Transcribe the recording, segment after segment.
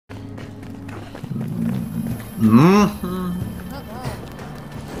Mm-hmm.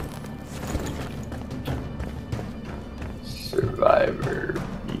 Survivor,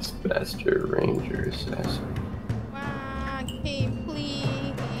 Beastmaster, Ranger, Assassin. Game,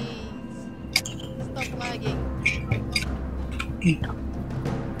 please. Stop lagging.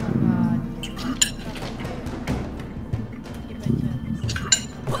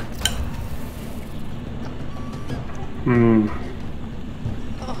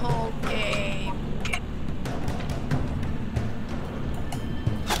 Oh, game.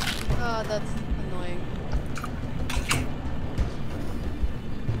 Oh, that's annoying.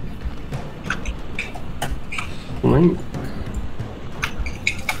 Link.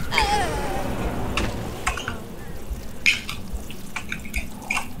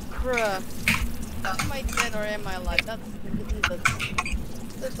 Bruh. Am I dead or am I alive?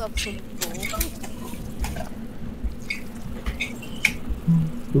 That's absolutely cool.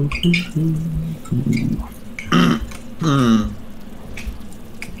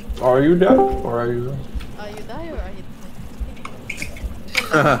 Are you dead or are you? Are you die or are you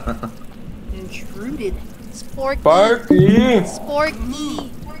dead? Enshrouded. Sporky. Sparky! Sporky.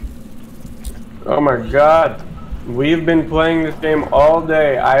 Oh my god. We've been playing this game all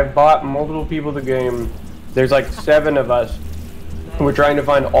day. I've bought multiple people the game. There's like 7 of us. We're trying to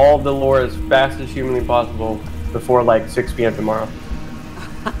find all of the lore as fast as humanly possible before like 6 p.m. tomorrow.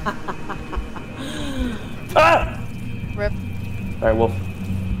 Ah! Rip. Alright, Wolf.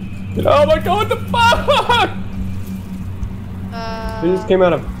 Oh my god, what the fuck? They just came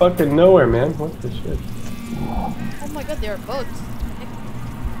out of fucking nowhere, man. What the shit? Oh my god, there are boats.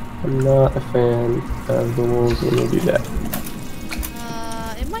 I'm not a fan of the wolves when they do that.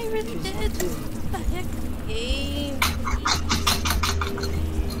 Am I really dead? What the heck? Game.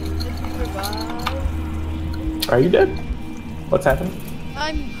 Revive. Are you dead? What's happening?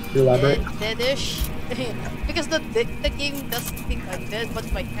 I'm Elaborate. deadish. Because the game doesn't think I'm dead,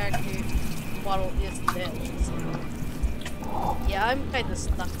 but my character model is dead. So. Yeah, I'm kinda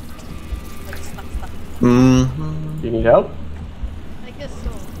stuck. Like stuck. Mm-hmm. Do you need help? I guess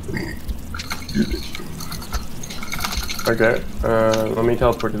so. Okay, let me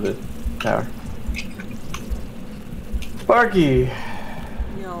teleport to the tower. Sparky!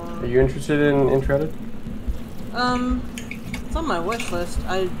 Are you interested in Enshrouded? It's on my wish list.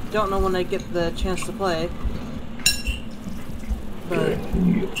 I don't know when I get the chance to play. But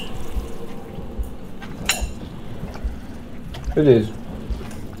it is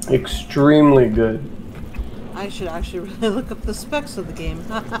extremely good. I should actually really look up the specs of the game.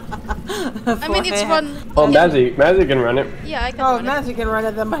 I mean, it's run. Oh, Mazzy can run it. Yeah, I can Oh, run Mazzy can run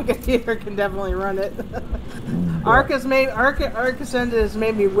it, then my computer can definitely run it. Arcus End has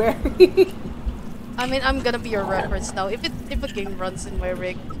made me wary. I mean, I'm gonna be your reference now. If a game runs in my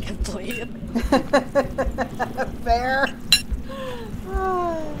rig, you can play it. Fair.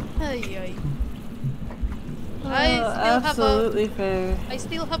 Ay. Absolutely fair. I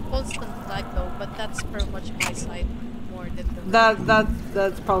still have constant lag though, but that's pretty much my side more than the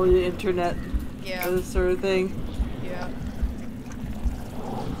that's probably the internet. Yeah. This sort of thing. Yeah.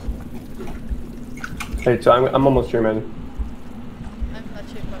 Hey, so I'm almost here, man. I'm not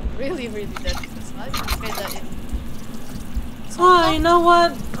sure if I'm really dead because I've played that in. Oh, you know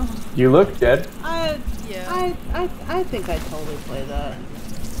what? You look dead. I think I totally play that.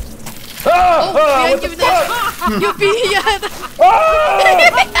 Ah! Behind you, you behind!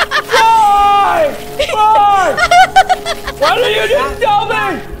 Why? Why did you just tell me?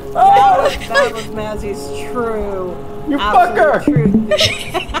 That was Mazzy's true. You fucker!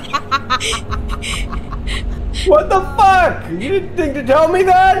 What the fuck? You didn't think to tell me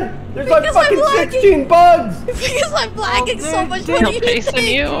that? There's like Because fucking 16 bugs! Because I'm lagging so much more He'll pace in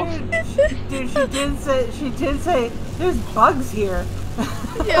you. Dude, she did say there's bugs here.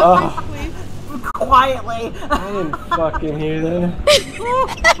 Yeah, please. Quietly. I didn't fucking hear that.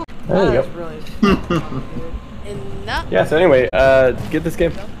 There you go. Really Yeah, so anyway, get this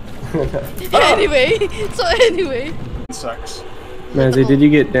game. Anyway. It sucks. Mazzy, did you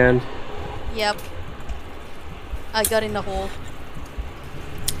get damned? Yep. I got in the hole.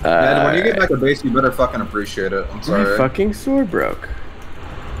 Man, when you get back to base, you better fucking appreciate it. I'm My sorry. fucking sword broke.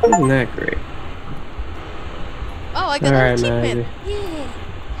 Isn't that great? Oh, I got an achievement. Yeah.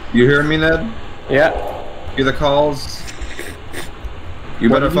 You hearing me, Ned? Yeah. Hear the calls? You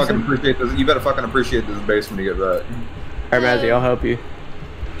What better did you fucking say? appreciate this. You better fucking appreciate this base when you get back. Alright, Mazzy, I'll help you.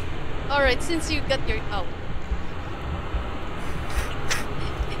 Alright, since you got your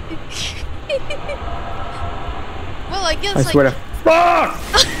well, I guess I swear to fuck!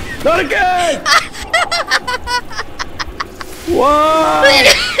 Not again! Why?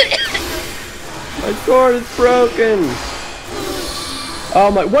 I cord is broken.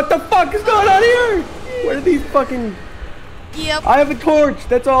 Oh my, what the fuck is going on here? What are these fucking... Yep. I have a torch,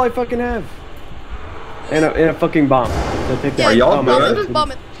 that's all I fucking have. And a fucking bomb. So take that. Yeah, Are y'all bomb good? it,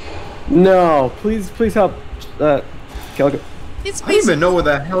 bomb it. No, please help. Calico. It's I don't even basically, know where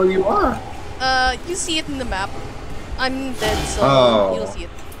the hell you are. you see it in the map. I'm dead, so Oh. you'll see it.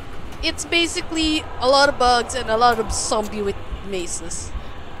 It's basically a lot of bugs and a lot of zombie with maces.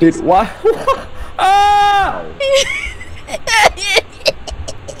 Dude, why? Ah!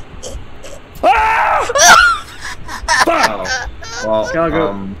 Oh. Well,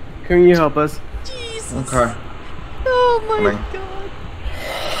 Calico, can you help us? Jesus. okay. Oh my Coming. god.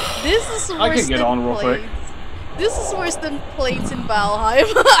 This is worse I can get than on real quick. planes. This is worse than planes in Valheim.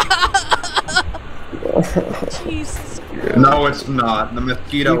 Jesus. No, it's not. The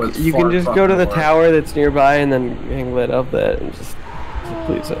mosquito is. You far can just go to the fucking worse. tower that's nearby and then hang lit up that and just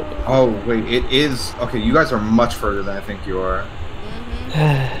please help. Oh wait, it is. Okay, you guys are much further than I think you are.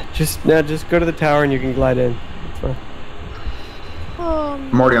 Just go to the tower and you can glide in. It's fine.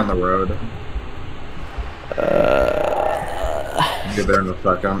 I'm already on the road. Get there in a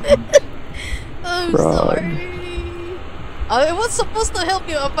second. I'm Fraud. sorry. I was supposed to help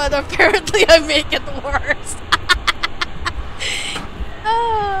you, but apparently I make it worse.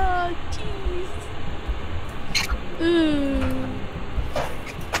 Ah, jeez.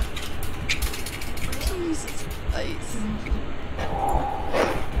 Jesus Christ.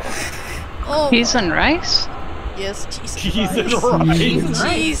 Oh, Cheese and rice? yes, cheese and Cheese and rice. rice. Cheese and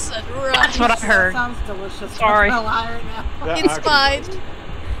rice. Cheese and rice. That's what I heard. That sounds delicious. Sorry. I'm gonna lie right now. That It's actually fine. does.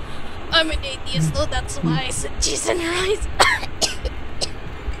 I'm an atheist, so that's why I said cheese and rice.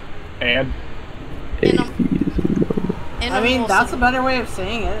 And And I mean, I'm that's also- a better way of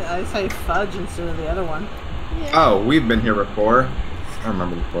saying it. I say fudge instead of the other one. Yeah. Oh, we've been here before. I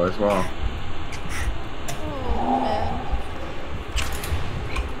remember this place well. Oh, man.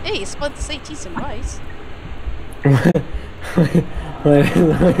 Hey, it's fun to say cheese and rice.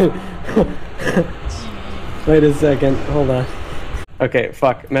 Wait a second, hold on. Okay,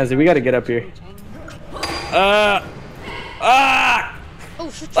 fuck, Mazzy, we gotta get up here. Ah! Oh,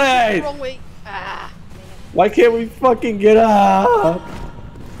 shit, Hey! wrong way. Ah. Why can't we fucking get up?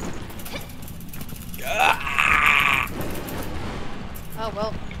 Oh,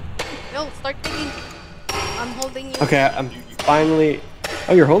 well. No, start digging. I'm holding you. Okay, I'm finally...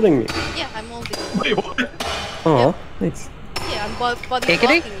 Oh, you're holding me. Yeah, I'm holding you. wait, what? Oh, thanks. Yeah, I'm body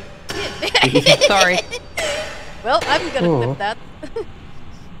Giggity? blocking you. Yeah. Sorry. Well, I'm gonna Oh. clip that.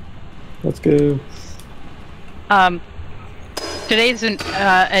 Let's go. Today's an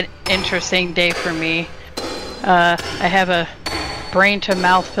interesting day for me. I have a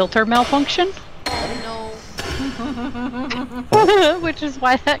brain-to-mouth filter malfunction, Oh which is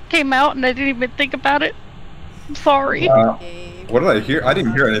why that came out, and I didn't even think about it. I'm sorry. no. Okay. What did I hear? I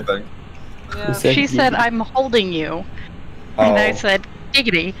didn't hear anything. Yeah. She said, "I'm holding you," and I said,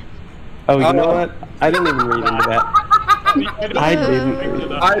 "Giggity." Oh, you know what? I didn't even read into that. I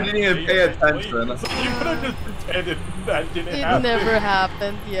didn't. I didn't even pay attention. So you could have just pretended that didn't It happen. never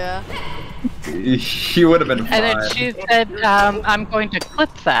happened, yeah. He would have been fine. And then she said, "I'm going to clip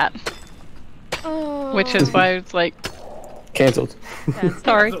that," Oh. which is why I was like, Cancelled. Cancelled.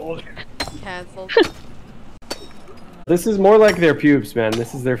 "Sorry." Cancelled. This is more like their pubes, man.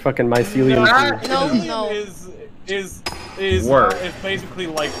 This is their fucking mycelium. tubes. No. Is Work. it's basically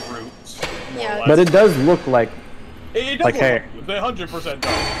like roots. more or Yeah. less. But it does look like... It does like look hair. like roots, it 100%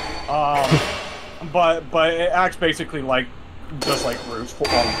 does. But it acts basically like just like roots on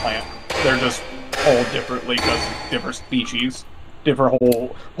a plant. They're just whole differently because different species, different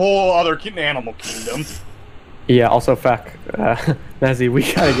whole other animal kingdom. Yeah, also fuck. Mazzy, we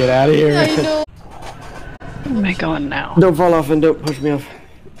gotta get out of here. I know. Where am I going now? Don't fall off and don't push me off.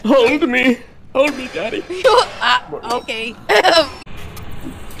 Hold me! Hold me, daddy. Okay.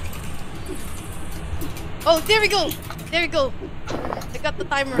 Oh, there we go. There we go. I got the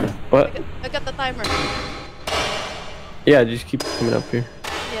timer. What? I got the timer. Yeah, just keep coming up here.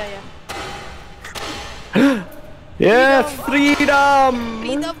 Yeah. Yes, freedom!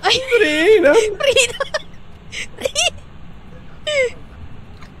 Freedom. Freedom! Freedom.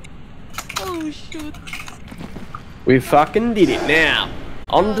 Oh shoot. We fucking did it now.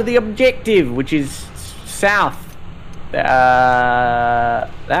 On to the objective, which is south. That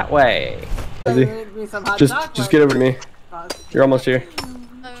way. Made me some hot Just chocolate. get over to me. You're almost here.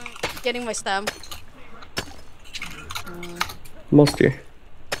 I'm getting my stamp. Almost here.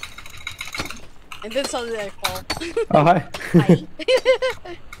 And then suddenly I fall. Oh, hi. Hi.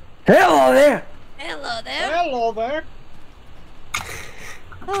 Hello there! Hello there. Hello there.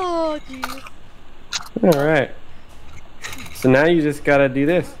 Oh jeez. Alright. So now you just gotta do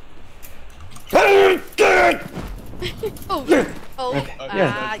this. Oh,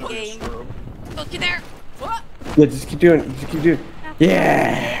 Yeah. game. Look there. What? Yeah, just keep doing it. Just keep doing it.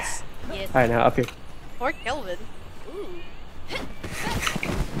 Yeah! Yes. Alright, now up here. Or Kelvin. Ooh.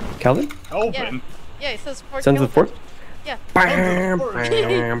 Kelvin? Open. Yeah, it says Fort Sons of Kelvin. Fort? Yeah. Bam,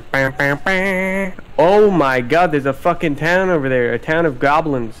 bam, bam, bam, bam. Oh my god, there's a fucking town over there. A town of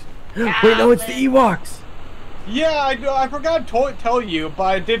goblins. Wait, no, it's the Ewoks. Yeah, I forgot to tell you, but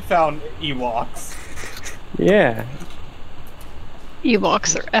I did found Ewoks. Yeah.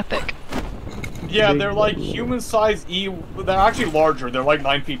 Ewoks are epic. Yeah, they're like human-sized They're actually larger. They're like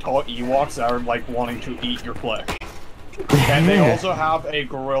 9 feet tall Ewoks that are like wanting to eat your flesh. And they also have a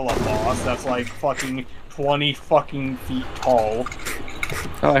gorilla boss that's like fucking 20 fucking feet tall.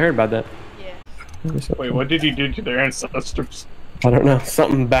 Oh, I heard about that. Yeah. Wait, what did he do to their ancestors? I don't know.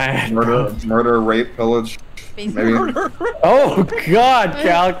 Something bad. Murder, rape, pillage. Basically. Maybe. Oh god,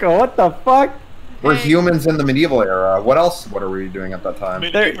 Calco, what the fuck? We're humans in the medieval era. What else? What are we doing at that time?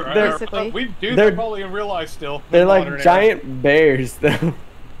 They're- We do they're- that probably in real life still. They're Modern like giant bears, though.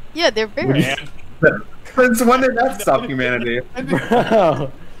 Yeah, they're bears. era. Since when did that stop humanity?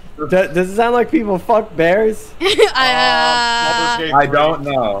 Bro. Does it sound like people fuck bears? I don't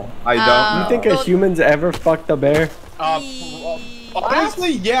know. I don't know. You think a human's ever fucked a bear?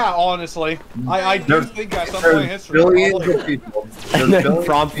 Honestly, yeah, honestly. I do There's- think at some point in There's history. billions probably- of people. And then billions of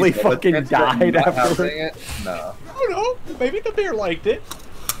promptly people. The fucking chance of died not afterwards. having it, no. I don't know. Maybe the bear liked it.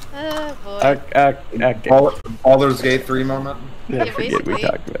 Boy. Okay. Baldur's Gate 3 moment. Yeah, Yeah, forget we basically.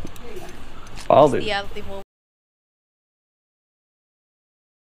 talked about. Baldur's. The ultimate.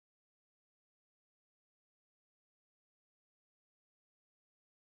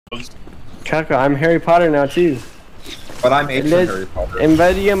 Calco, I'm Harry Potter now too. But I'm ancient Let's- Harry Potter.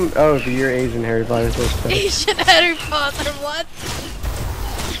 Invadium. Oh, you're Asian Harry Potter. So it's fine. Asian Harry Potter, what?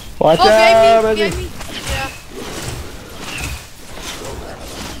 Watch Oh, out! behind me, Reggie. behind me. Yeah.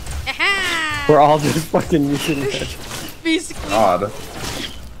 Aha! We're all just fucking using that. Basically. Odd.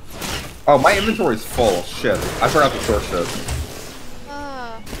 Oh, my inventory's full. Shit. I forgot to store shit.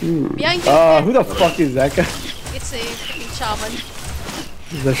 Behind you. Who the fuck is that guy? It's a freaking shaman.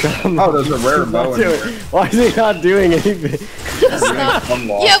 The shaman. Oh, there's a rare bow in here. Why is he not doing anything? Unlocked.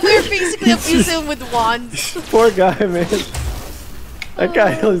 Yeah, we're basically abusing him with wands. Poor guy, man. That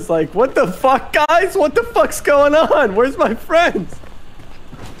guy was like, "What the fuck, guys? What the fuck's going on? Where's my friends?"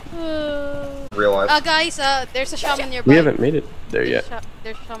 Realize. Guys, there's a shaman nearby. We haven't made it there yet.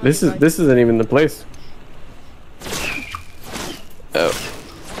 There's a shaman This nearby. isn't even the place. Oh,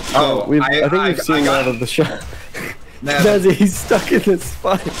 Oh, I think we've seen out of the shop. Ned, He's stuck in this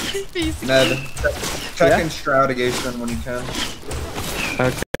spot. Basically. Ned, check Yeah? Enshrouded when you can.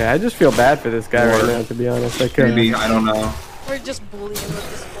 Okay, I just feel bad for this guy right now, to be honest. Like, Maybe, I don't know. We're just bullying him at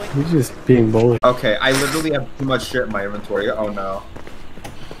this point. he's just being bullied. Okay, I literally have too much shit in my inventory. Oh no.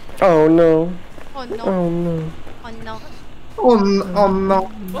 Oh no. Oh no. Oh no. Oh no. Oh no.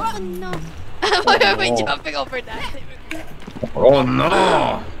 Oh no. Why are we jumping over that? Oh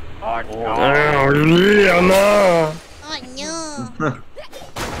no. Oh no. Oh no. Oh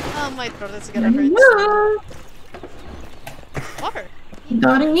my throat is gonna hurt. Water.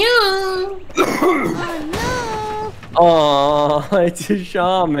 Oh Oh, it's a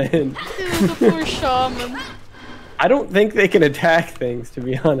shaman. no. Dude, the poor shaman. I don't think they can attack things, to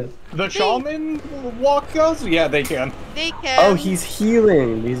be honest. The shaman walk goes? Yeah, they can. They can. Oh, he's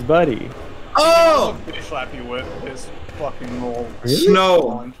healing his buddy. Oh! They slap you with his fucking roll.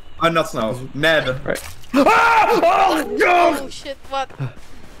 Snow. Not snow. Ned. Right. Oh shit, what?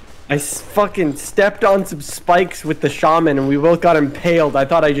 I fucking stepped on some spikes with the shaman and we both got impaled. I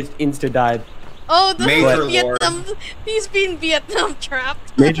thought I just insta-died. Oh, the Major Vietnam. He's been Vietnam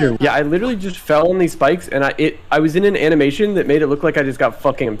trapped. Major. Yeah, I literally just fell on these spikes and I was in an animation that made it look like I just got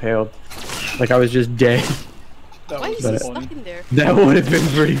fucking impaled. Like I was just dead. That Why was is he funny. stuck in there? That would have been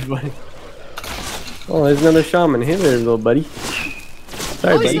pretty funny. Oh, there's another shaman. Hey there, little buddy.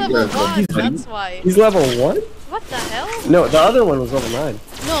 Sorry, Oh, he's buddy. level He's 1, that's why. He's level 1? What the hell? No, the other one was level 9.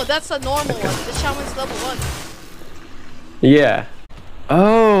 No, that's a normal one. The shaman's level 1. Yeah.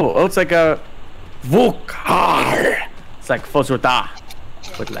 Oh, it's like a Vukar. It's like Fosuta.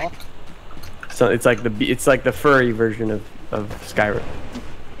 But like, so it's like the furry version of Skyrim.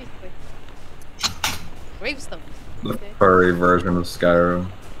 Gravestone. The furry version of Skyrim.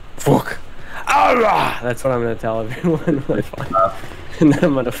 Fuck. Ah! That's what I'm gonna tell everyone when I find out. And then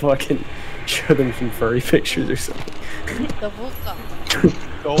I'm gonna fucking show them some furry pictures or something. The Vulca.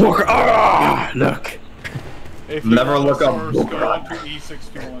 Fuck. Ah! Look. If you Never want look a up source, book. go on to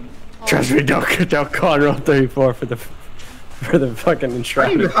E61. Trust me, don't call roll 34 for the fucking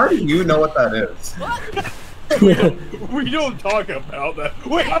Enshrouded. How do you know what that is? We don't talk about that.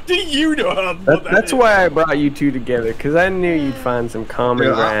 Wait, how do you know what that That's is? why I brought you two together, because I knew you'd find some common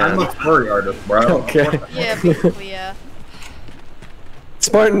Dude, ground. I'm a furry artist, bro. Okay. Yeah, basically, yeah.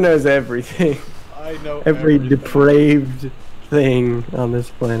 Spartan knows everything. I know Every everything. depraved thing on this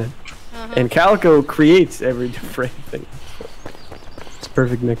planet. And Calico creates every depraved thing. It's a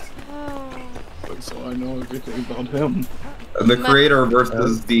perfect mix. So I know everything about him. The creator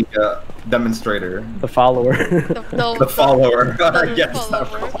versus the demonstrator. The follower. The follower. I guess that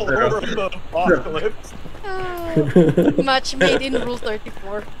follower. Follower of the apocalypse. Match made in Rule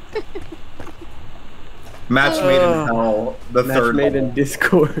 34. Match made in hell. The Match third made in level.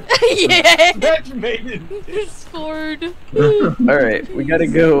 Discord. Yeah! Match made in Discord. Alright, we gotta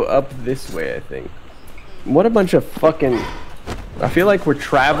go up this way, I think. What a bunch of fucking... I feel like we're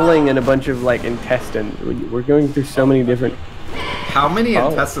traveling in a bunch of, like, intestines. We're going through so many different... How many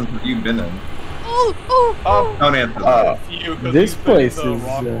intestines have you been in? Oh. Don't answer. This place the is,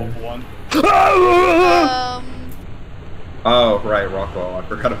 Rockwell one. Oh, right, Rockwell. I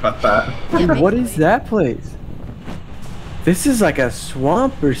forgot about that. Dude, what is that place? This is like a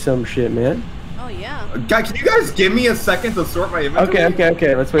swamp or some shit, man. Oh yeah. Guy, can you guys give me a second to sort my inventory?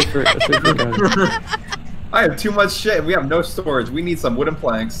 Okay. Let's wait for guys. I have too much shit. We have no storage. We need some wooden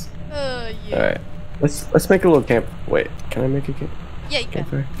planks. Yeah. Alright. Let's make a little camp. Wait, can I make a camp? Yeah, you can.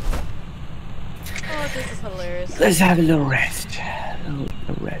 Campfire? Oh, this is hilarious. Let's have a little rest. A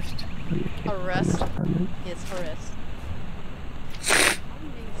little rest. A rest? Yes, a rest.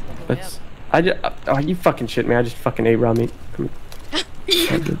 Let's. Oh, you fucking shit, man. I just fucking ate raw meat.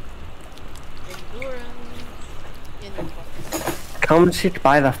 Come sit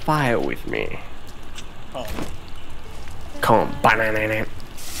by the fire with me. Oh. Come. Banana.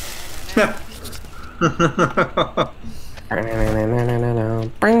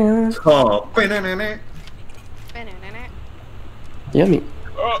 Oh. Yummy.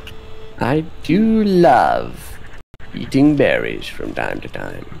 I do love eating berries from time to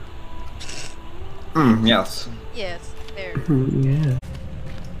time. Yes. Yes, there. Yeah.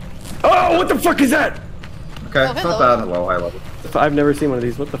 Oh, what the fuck is that? Okay, Oh, it's hello. not that low high level. I've never seen one of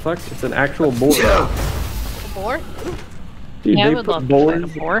these. What the fuck? It's an actual boar. A boar? Dude, Yeah, I they would put love to fight a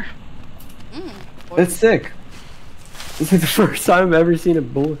boars. boar. That's sick. This is the first time I've ever seen a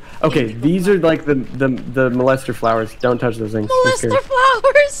boar. Okay, these are like the molester flowers. Don't touch those things. They're scary. Molester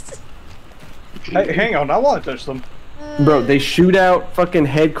flowers! Hey, hang on, I want to touch them. Bro, they shoot out fucking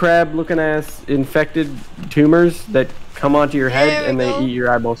head crab looking ass infected tumors that come onto your There head we and they go. eat your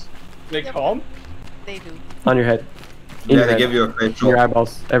eyeballs. They Yep. come? They do. On your head. In Yeah, your they head. give you a In facial. your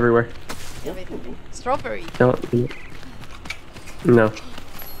eyeballs. Everywhere. Yeah, they do. Strawberry. No. No.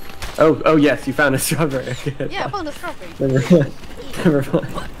 Oh yes, you found a strawberry. Okay. Yeah, I found a strawberry. Never mind.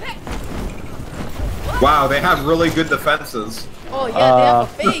 Wow, they have really good defenses. Oh yeah, they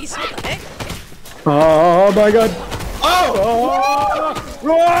have a face. What the heck? Oh my god. Oh!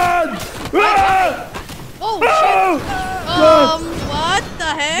 Run! Ah! Oh shit! What the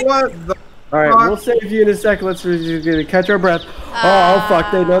heck? What the Alright, fuck? we'll save you in a sec. Let's catch our breath. Oh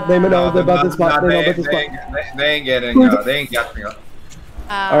fuck, they know about this spot. They know about this spot. They ain't getting they ain't getting up.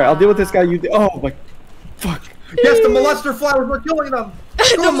 Alright, I'll deal with this guy. Oh my fuck. Yes, the molester flowers were killing them! The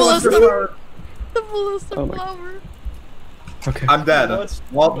Kill the molester molester- flowers! The molester Oh my- flower. Okay. I'm dead.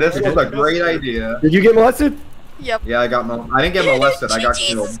 Well, this was a great idea. Did you get molested? Yep. Yeah, I didn't get molested, I got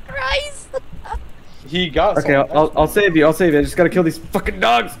killed. Jesus Christ! He got Okay, I'll save you. I just gotta kill these fucking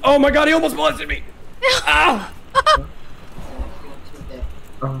dogs. Oh my god, he almost molested me. Ow!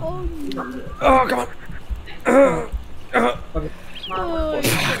 Oh, Oh come on.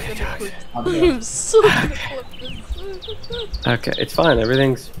 I'm so gonna clip this. Okay, it's fine.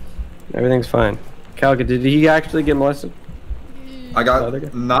 Everything's fine. Calico, did he actually get molested? I got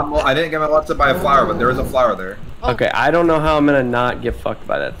I didn't get molested by a flower, but there is a flower there. Oh. Okay, I don't know how I'm gonna not get fucked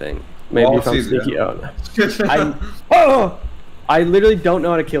by that thing. Maybe Well, if I'm it's easy, sneaky. Oh, I literally don't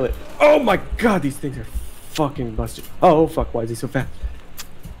know how to kill it. Oh my god, these things are fucking busted. Oh fuck, why is he so fast?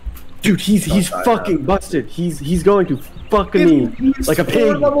 Dude, he's die, fucking man. busted. He's going to fuck me like a He's pig.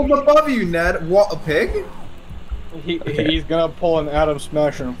 4 levels above you, Ned. What, a pig? He's gonna pull an Atom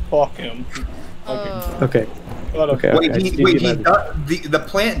Smasher and fuck him. Okay. Okay. Wait, I just need wait, to get my- the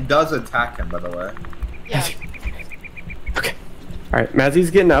plant does attack him, by the way. Yeah. Okay. All right, Mazzy's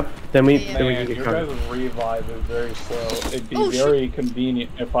getting up. Then we Yeah. then we Man, can your get guys' covered. revive is very slow. It'd be Oh, shit. very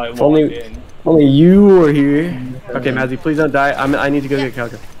convenient if I logged Only- in. Only you are here. Okay, Mazzy, please don't die. I need to go get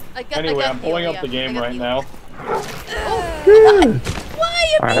Calico. I got Anyway, I'm heal, pulling up yeah. the game I got right heal. now. Why am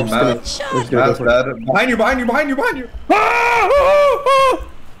I Alright, I'm just being gonna shot? go That's for it. bad. Behind you, behind you, behind you, behind you!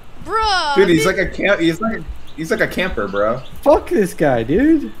 Bruh. Dude, he's like a camp. He's like a camper, bro. Fuck this guy,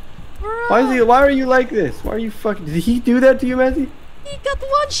 dude. Why is he? Why are you like this? Why are you fucking? Did he do that to you, Mazzy? He got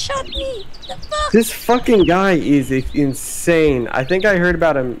one shot me. The fuck? This fucking guy is insane. I think I heard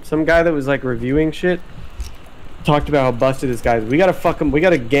about him. Some guy that was like reviewing shit talked about how busted this guy is. We gotta fuck him. We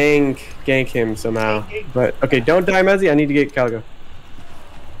gotta gank him somehow. But okay, don't die, Mazzy. I need to get Caligo.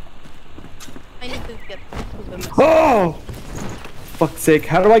 I need to get to the mess. Oh! Fuck's sake!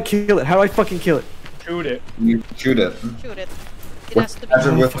 How do I kill it? How do I fucking kill it? Shoot it. You shoot it. Shoot it. It has to be.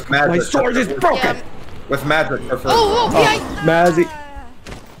 With magic. My sword is broken. Yeah. With magic. Oh, behind. Mazzy.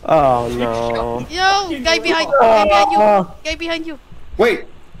 Oh no. Yo, guy behind you. Guy behind you. Guy behind you. Wait.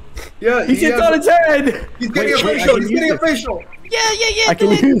 Yeah, He sits on his head. He's getting Wait, a wait, facial. I can He's getting a use this. facial. Yeah. I can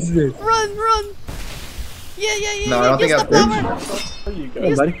Do it. use this. Run. Yeah. No, I don't Use think the I flower. There you Come on,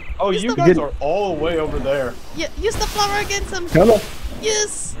 go. buddy. Oh, Use you the- guys are all the way over there. Yeah, use the flower against him. Come on.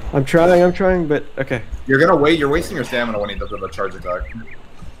 Yes. I'm trying, but okay. You're gonna wait. You're wasting your stamina when he does the charge attack.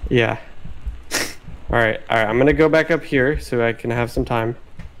 Yeah. Alright, I'm gonna go back up here so I can have some time.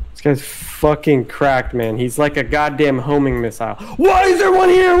 This guy's fucking cracked, man. He's like a goddamn homing missile. Why is there one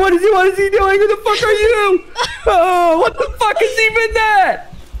here? What is he doing? Who the fuck are you? Oh, what the fuck is even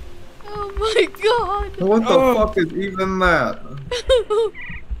that? Oh my god. What the fuck is even that?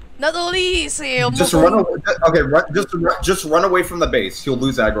 Not only is he Just run away. Okay, just run away from the base. He'll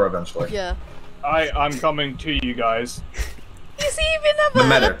lose aggro eventually. Yeah. I'm coming to you guys. He's even The have an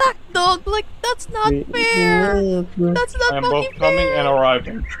medic. attack dog. Like, that's not fair. That's not I am fucking both coming fair. and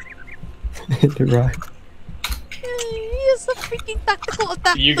arriving. Right. He is a freaking tactical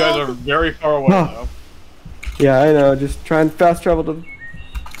attack You guys are dog. very far away Huh. Yeah, I know. Just try and fast travel to.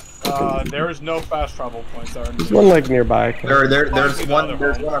 now. There is no fast travel points there. There's one like nearby. Okay. There's one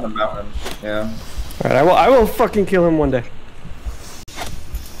on the mountain. Yeah. Alright, I will fucking kill him one day.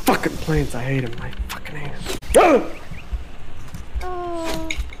 Fucking planes, I hate him. I fucking hate him. Ah! Oh,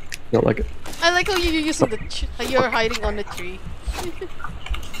 Don't like it. I like how you're using you're hiding on the tree.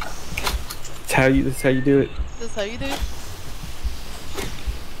 That's how you do it. That's how you do it.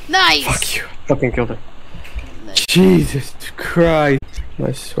 Nice! Fuck you. Fucking killed him. Nice. Jesus Christ.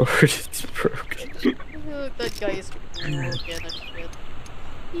 My sword is broken. Oh, that guy is broken as shit.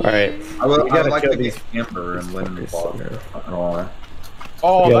 Alright. I would gotta like kill to these get camper and Linden Ball. fuckers.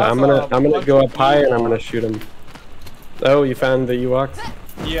 Oh, Yeah, that's I'm gonna go up high and I'm gonna shoot him. Oh, you found the Ewoks?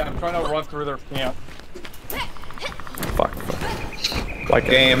 Yeah, I'm trying to run through their camp. Fuck. Like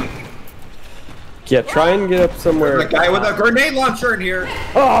Game. Yeah, try and get up somewhere. There's a guy with a grenade launcher in here.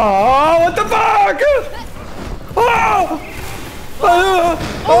 Oh, what the fuck? Oh!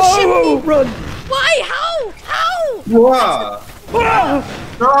 Oh, shit. Run! Why? How? Bruh.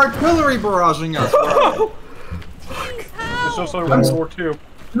 Ah! They're artillery barraging us, bro. It's How? just a Red War 2.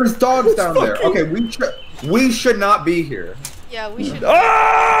 There's dogs down there. Okay, we should not be here. Yeah, we should.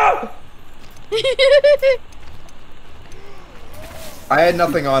 Ah! I had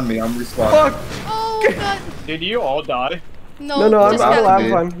nothing on me. I'm respawning. Fuck! Oh god. Did you all die? No, No, I'm just alive.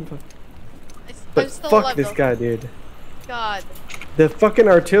 got- I'm I'm But still fuck alive, this though. guy, dude. God. The fucking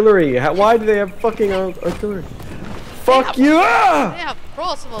artillery. Why do they have fucking artillery? Fuck have- you! They Ah! have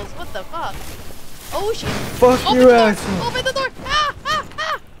crossbows. What the fuck? Oh shit. Fuck Open you, the door. asshole! Open the door.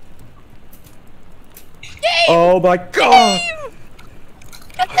 Ah! Game! Oh my god! Game!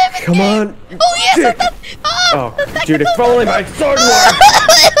 God damn it, Come game! on! you Oh yes! dick. Oh, dude, if only my sword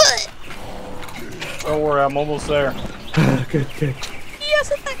worked! Don't worry, I'm almost there. Good. He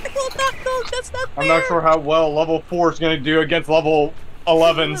has a tactical attack dog. That's not fair. I'm not sure how well level 4 is going to do against level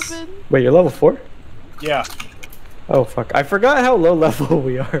 11s. Wait, you're level 4? Yeah. Oh fuck, I forgot how low level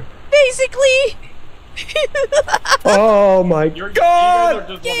we are. Basically. Oh my You guys god! are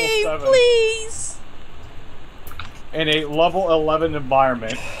just Game, level 7 please. in a level 11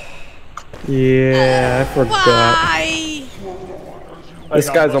 environment. Yeah, I forgot. Why? This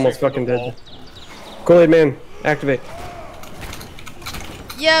I got guy's pushing almost to the fucking wall. dead. Kool-Aid Man, activate.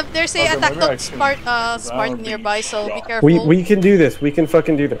 Yeah, there's a Okay, attack maybe dog I can- Spartan nearby, so be careful. We can do this. We can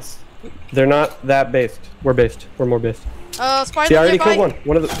fucking do this. They're not that based. We're based. We're more based. Spartan See, I already nearby. killed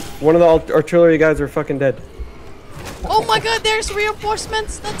one. One of the artillery guys are fucking dead. Oh my god, there's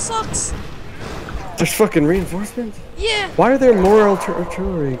reinforcements. That sucks. There's fucking reinforcements. Yeah. Why are there more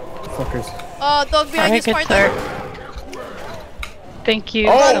artillery fuckers? Dog behind you, Alright, good Spartan. sir. Thank you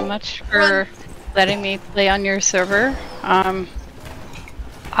Oh! so much for letting me play on your server.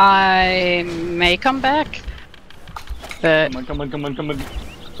 I may come back, but Come on.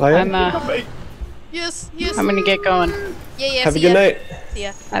 I I'm am. Yes, yes. I'm gonna get going. Yeah, Have a see good ya. night. See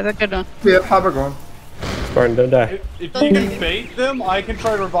ya. Have a good one. Yeah, have a going. Spartan, don't die. If you can bait them, I can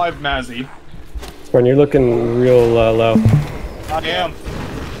try to revive Mazzy. Spartan, you're looking real low. I am.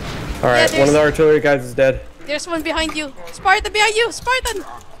 Alright, one of the artillery guys is dead. There's one behind you. Spartan behind you. Spartan.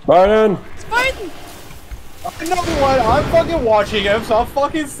 Spartan! Spartan. You know what? I'm fucking watching him, so I'm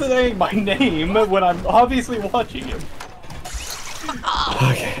fucking saying my name when I'm obviously watching him.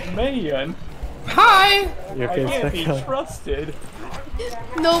 Okay. Man, Hi! You I okay, can't be Spartan? trusted.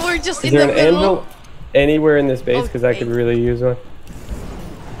 No, we're just Is in there the an middle. anvil anywhere in this base? Because I could Okay. really use one.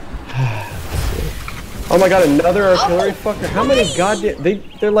 Oh my god, another artillery fucker. How many goddamn...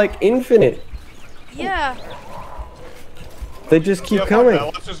 They're like infinite. Yeah. They just keep Yeah, fuck coming.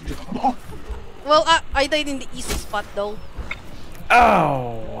 that, let's just drop off. Well, I died in the easy spot though.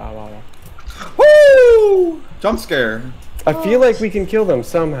 Oh, wow. Woo! Jump scare. I feel like we can kill them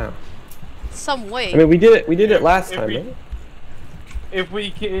somehow. Some way. I mean, we did it last If time, we- right? If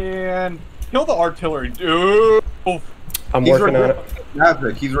we can kill the artillery, dude. I'm He's working on it.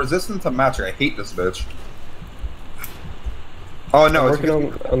 Magic. He's resistant to magic. I hate this bitch. Oh no, I'm it's working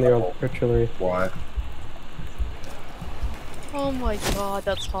because on the artillery. why? Oh my god,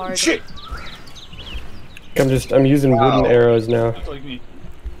 that's hard. Shit. I'm using wooden Wow. arrows now. That's like me.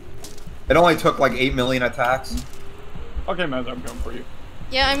 It only took like 8 million attacks. Okay, Maz, I'm going for you.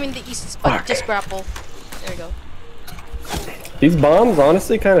 Yeah, I'm in the easy spot. Fuck. Just grapple. There you go. These bombs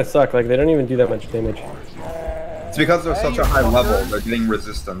honestly kind of suck. Like, they don't even do that much damage. It's because they're such a high level. They're getting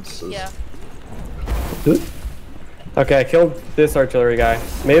resistance. Yeah. Okay, I killed this artillery guy.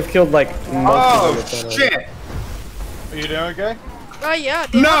 May have killed like most Oh of them. shit! Are you doing okay? Oh yeah.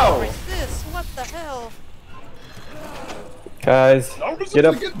 They No! resist. What the hell? Guys, No, this get is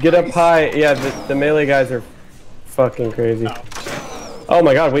up, a good get up place. high. Yeah, the melee guys are fucking crazy. No. Oh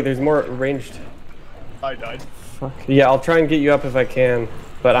my god, wait, there's more ranged. I died. Fuck. Yeah, I'll try and get you up if I can,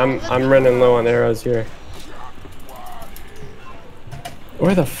 but I'm running low on arrows here.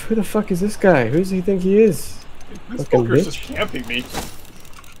 Who the fuck is this guy? Who does he think he is? This Fucking fucker's bitch. just camping me.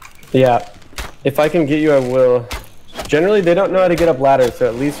 Yeah, if I can get you, I will. Generally, they don't know how to get up ladders, so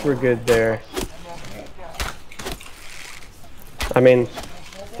at least we're good there. I mean,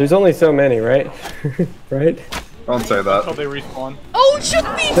 there's only so many, right? Right? Don't say Until that. they respawn. Oh, it shook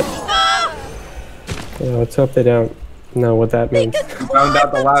me! Ah! Yeah, let's hope they don't know what that They means. can We climb! found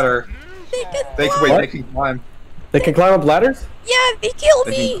out the ladder. They can They climb! wait. What? They can climb. They can climb up ladders? Yeah, they killed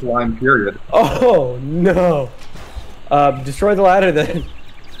They me! can climb. Period. Oh no! Destroy the ladder then.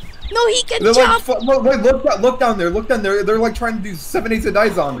 No, he can They're like, jump! wait, look down there. Look down there. They're like trying to do 7 8 to die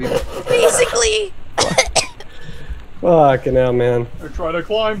zombies. Basically! Fucking hell, man. They're trying to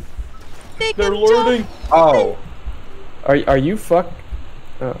climb. They They're can learning. Oh, Are you fuck?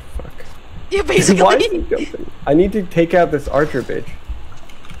 Oh fuck. jump! Yeah, Why is he basically. jumping? I need to take out this archer bitch.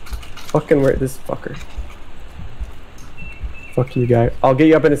 Fucking where this fucker. Fuck you, guy. I'll get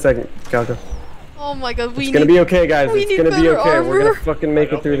you up in a second, Calco. Oh my god, we It's gonna need... be okay, guys. we It's need gonna be better okay. We're gonna armor. fucking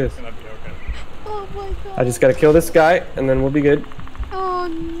make it through this. It's gonna be okay. Oh my god. I just gotta kill this guy, and then we'll be good. Oh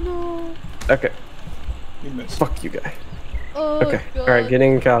no. Okay. You missed. Fuck you, guy. Oh Okay. god. All right,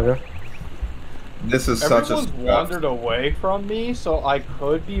 getting Calco. this is such a. Everyone's wandered away from me, so I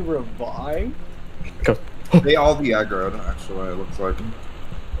could be revived. Go. They all be aggroed. Actually, it looks like.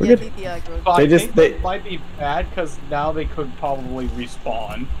 We're Yeah, good. the aggro. But They I just- think they- that might be bad because now they could probably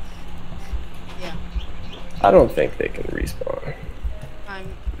respawn. Yeah. I don't think they can respawn.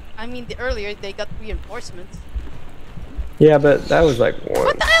 I mean, earlier they got reinforcements. Yeah, but that was like one.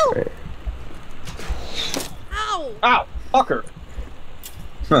 What the hell? Right? Ow! Ow! Fucker!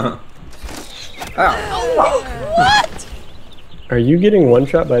 Ow. Oh, what? Are you getting one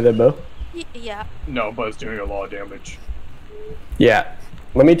shot by the bow? Yeah. No, but it's doing a lot of damage. Yeah.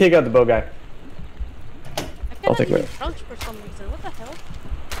 Let me take out the bow guy. I I'll cannot take even mine. crouch for some reason. What the hell?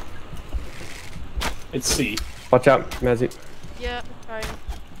 It's C. Watch out, Mazzy. Yeah, I'm trying.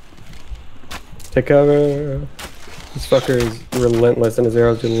 Take cover. This fucker is relentless and his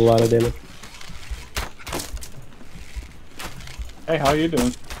arrows do a lot of damage. Hey, how you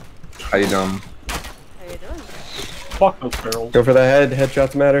doing? How you doing? How you doing? Fuck those barrels. Go for the head.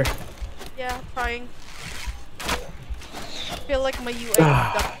 Headshots matter. Yeah, trying. I feel like my UI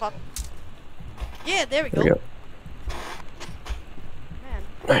got fucked. Yeah, there we There go. we go. Man,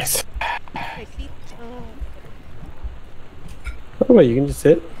 Nice. my feet. Oh, wait, you can just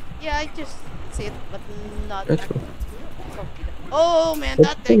sit? Yeah, I just sit, but not That's that cool. confident. Oh man,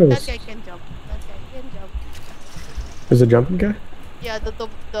 What's that guy this? can jump. That guy can jump. There's a jumping guy? Yeah, the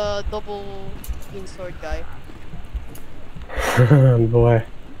double green sword guy. Boy.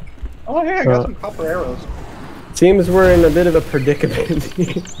 Oh yeah, I got some copper arrows. Seems we're in a bit of a predicament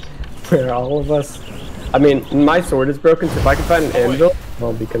where all of us. I mean, my sword is broken, so if I can find an anvil,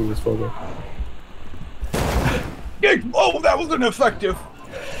 I'll become useful again. Oh, that was ineffective.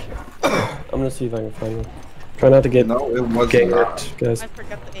 I'm gonna see if I can find one. Try not to get. No, it was not. Guys. I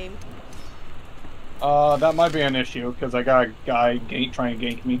forgot the aim. That might be an issue because I got a guy trying to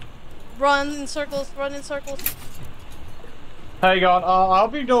gank me. Run in circles, run in circles. Hang on, I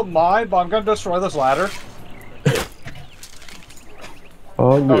hope you don't mind, but I'm gonna destroy this ladder.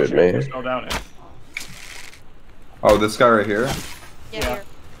 All good, shit, man. there's no down it. Oh, this guy right here? Yeah, here.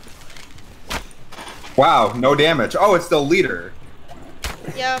 Wow, no damage. Oh, it's the leader.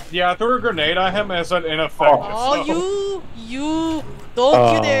 Yeah. Yeah, I threw a grenade at him and said ineffective. Oh, so. you.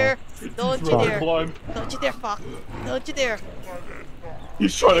 Don't you dare. Don't you Trying to dare. climb. Don't you dare, fuck. Don't you dare.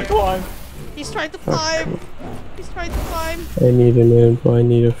 He's trying to climb. He's trying to climb. He's trying to climb. I need an anvil. I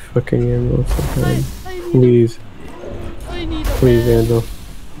need a fucking anvil sometime. Please. I need a Please, man. anvil.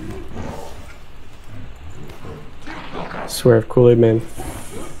 I swear, if Kool-Aid Man.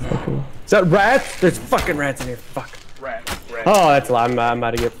 Fucking... Is that rats? There's fucking rats in here. Fuck. Rat. Oh, that's a lot. I'm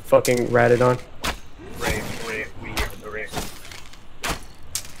about to get fucking ratted on.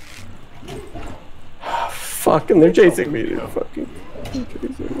 Fucking, they're chasing me. They're fucking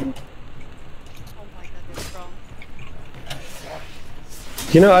chasing me. Oh my god, they're strong.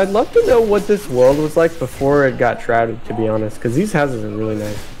 You know, I'd love to know what this world was like before it got shrouded, to be honest, because these houses are really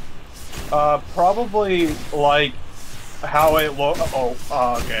nice. Probably like how it look.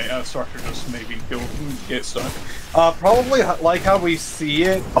 Okay. Structure just maybe get stuck. Probably like how we see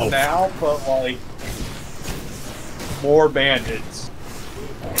it now, but like more bandits.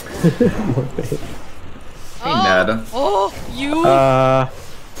 More bandits. Hey, Ned. Oh, you.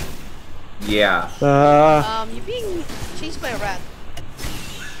 Yeah. You being chased by a rat.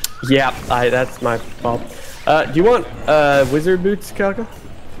 Yeah, that's my fault. Do you want wizard boots, Kalka?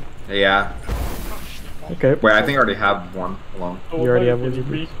 Yeah. Okay. Wait, I think I already have one. Hold on. You already have wizard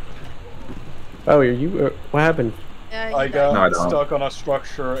boots. Oh, are you? What happened? Yeah, I got No, I don't. stuck on a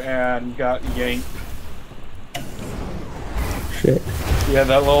structure and got yanked. Shit. Yeah,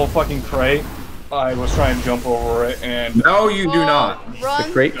 that little fucking crate. I was trying to jump over it and. No, you do not. Run.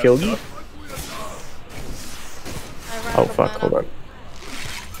 The crate killed you? I ran Oh out of fuck! mana.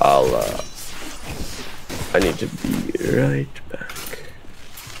 Hold on. I need to be right back.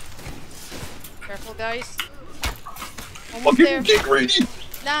 Careful, guys. Almost there. Get greedy!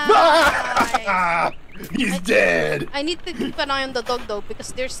 Nice. He's dead! I need to keep an eye on the dog though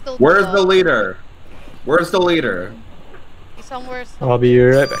because there's still. Where's the leader? Where's the leader? Somewhere. I'll be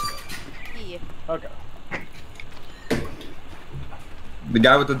right back. Yeah. Okay. The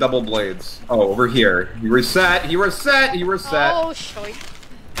guy with the double blades. Oh, over here. He reset. He reset. He reset. Oh, shoy.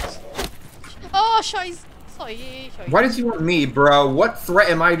 Oh, shoy. Shoy. Why does he want me, bro? What threat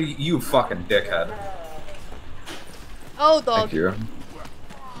am I to you, fucking dickhead? Oh, dog. Thank you.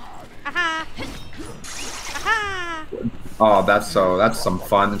 Aha. Aha. Oh, that's some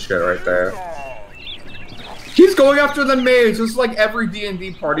fun shit right there. He's going after the mage, just like every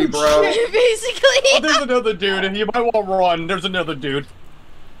D&D party, bro. Basically. Oh, there's another dude, and you might want to run. There's another dude.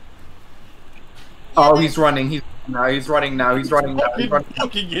 Oh, he's running. He's running now. He's running now. He's running.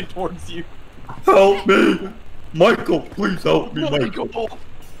 Fucking get towards you. Help me! Michael, please help me, Michael.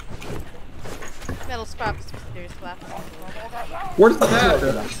 Metal scraps. There's left. Where's the head?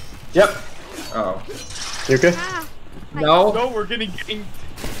 Yep. Oh. You okay? Ah. No. No, we're getting ganked.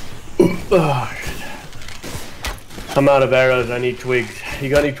 Oh, shit. I'm out of arrows. I need twigs. You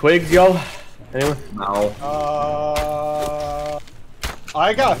got any twigs, y'all? Anyone? No.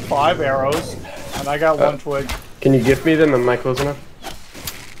 I got 5 arrows, and I got 1 twig. Can you gift me them? Am I close enough?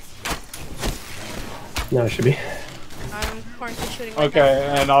 No, it should be. I'm currently shooting. Right Okay,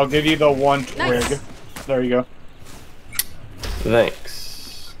 and I'll give you the 1 twig. Nice. There you go.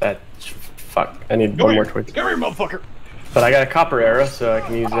 Thanks. That's fuck. I need Come one here. more twig. Come here, motherfucker. But I got a copper arrow, so I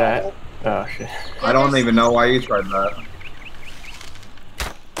can use that. Oh shit. I don't even know why you tried that.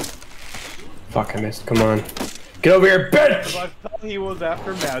 Fuck, I missed. Come on. Get over here, bitch! I thought he was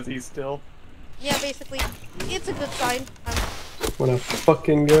after Mazzy still. Yeah, basically, it's a good sign. Wanna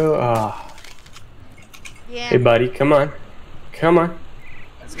fucking go? Ah. Yeah. Hey, buddy, come on. Come on.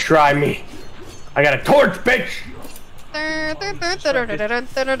 Try me. I got a torch, bitch!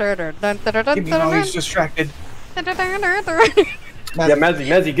 Give me while he's distracted. Yeah,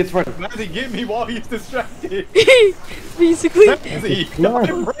 Mezzy, get front. Mazzy, get me while he's distracted. Basically. Mazzy, No.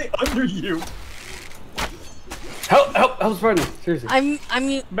 I'm right under you. Help, Spartan. Seriously. I'm.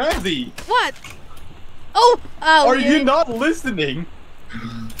 Mazzy, What? Oh. Oh. are yeah. you not listening?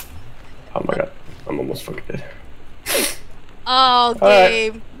 Oh my god, I'm almost fucking dead. Oh,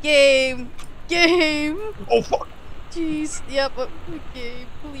 game, game, game. Oh fuck. Jeez, yep, game,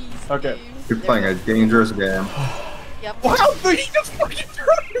 please. Okay. Game. You're There playing we a go. dangerous game. Yep. Wow, he just fucking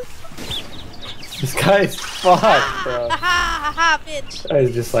turned. This guy's fucked, bro. Ha ha ha, bitch.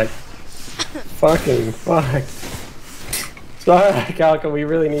 Guy's just like fucking fucked. Sorry, Calico, we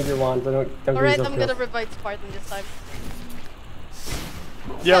really need your wand, but don't Alright, use I'm gonna revive Spartan this time.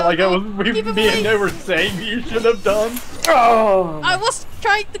 Yeah, like I was, Keep him me and away. they were saying you should have done. Oh! I was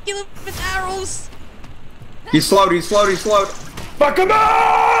trying to kill him with arrows. He's slowed, he's slowed, he's slowed. Fuck him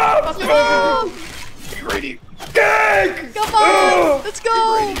up! Fuck him up. Ready. Gang! Come on, let's go.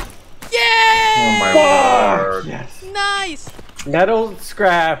 Oh Yay! my Fuck! lord. Yes. Nice. Metal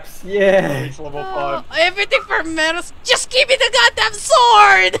scraps, yeah. Reach level 5. Everything for metals. Just give me the goddamn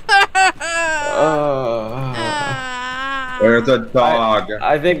sword. Ah. There's a dog.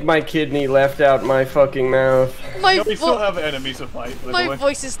 I think my kidney left out my fucking mouth. My No, we still have enemies to fight. By the my way.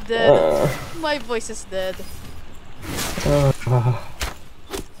 voice is dead. My voice is dead.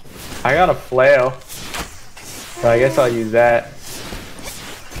 I got a flail. So I guess I'll use that.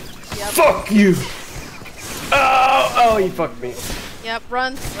 Yep. Fuck you! Oh, he fucked me. Yep.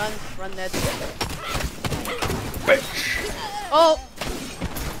 Run, Ned. Bitch. Oh,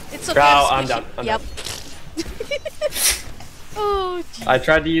 it's okay. Oh, I'm done. I'm yep. Oh, jeez. I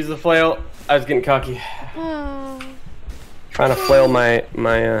tried to use the flail. I was getting cocky. Oh. Trying to flail my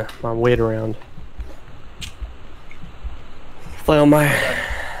weight around. Flail my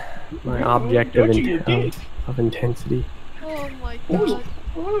object of intensity. Oh my god.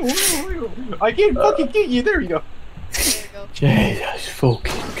 I can't fucking get you. There you go. There you go. Jesus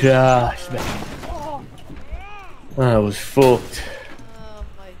fucking Christ, man. I was fucked. Oh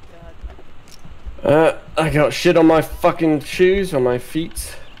my god. I got shit on my fucking shoes, on my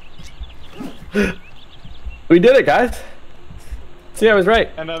feet. We did it, guys. See, I was right.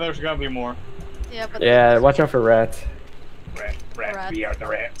 And then there's gonna be more. Yeah, but Yeah, watch out for rats. Rat. We are the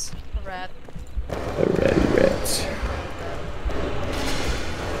rats. rat. The ratty rats.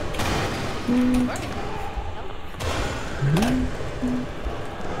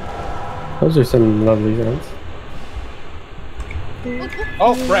 Those are some lovely sounds.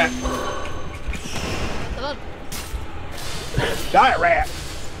 Oh, rat. Die, rat.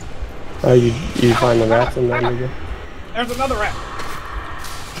 Oh, you find the rats in there, nigga? There's another rat.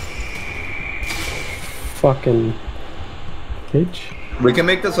 Fucking bitch. We can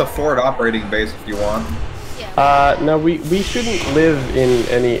make this a forward operating base if you want. No, we shouldn't live in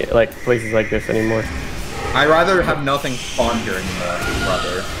any like places like this anymore. I'd rather have nothing spawn here anymore,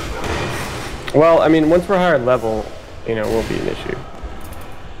 brother. Well, I mean, once we're higher level, you know, will be an issue.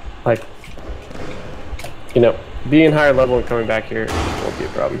 Like, you know, being higher level and coming back here won't be a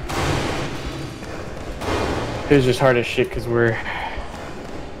problem. It's just hard as shit because we're,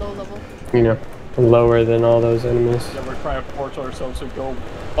 Low level. you know, lower than all those enemies. Yeah, we're trying to force ourselves to go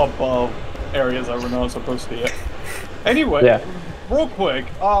above areas that we're not supposed to be. Anyway, Yeah. real quick,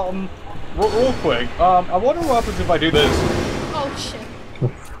 I wonder what happens if I do this. Oh shit.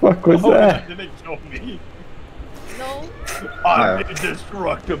 Fuck was Oh, that? that didn't kill me. No. I'm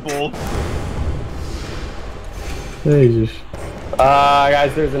indestructible. Jesus.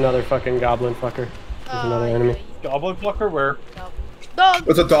 Guys, there's another fucking goblin fucker. There's another enemy. Goblin fucker, where? Dog.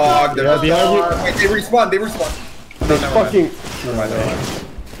 There's a dog. There's a behind you. dog. Wait, they respawn. They respawn. There's never mind. fucking. Never mind, never mind.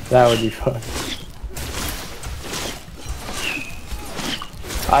 That would be fun.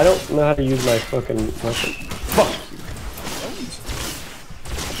 I don't know how to use my fucking weapon. Fuck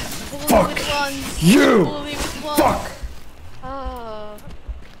Fuck you! Fuck.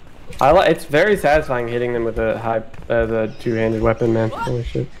 It's very satisfying hitting them with a the two-handed weapon, man. Holy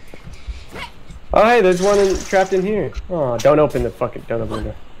shit. Oh hey, there's one trapped in here. Oh, don't open the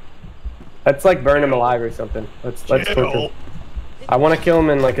door. Let's like burn him alive or something. Let's cook him. I want to kill him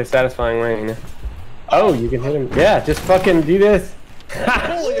in like a satisfying way, you know. Oh, you can hit him. Yeah, just fucking do this.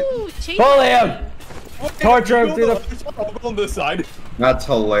 Ooh, Bully him! Torture him through the. I'll go on this side. That's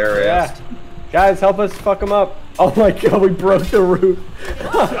hilarious. Yeah. Guys, help us fuck him up. Oh my god, we broke the roof.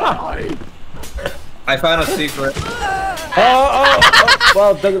 I found a secret. Oh.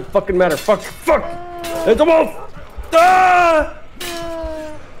 Well, it doesn't fucking matter. Fuck. There's a wolf. Ah!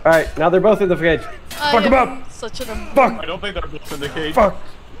 Alright, now they're both in the cage. Fuck him up. Such an Fuck. I don't think they're both in the cage. Fuck.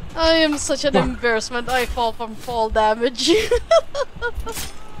 I am such an embarrassment. I fall from fall damage.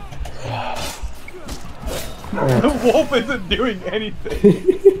 The wolf isn't doing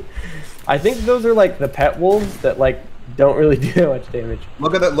anything. I think those are like the pet wolves that like don't really do that much damage.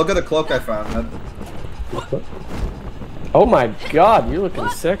 Look at the cloak I found. Oh my god, you're looking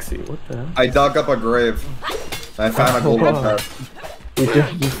sexy. What the hell? I dug up a grave. I found a golden heart. You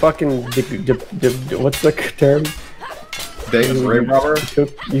fucking what's the term? Dave's grave robber?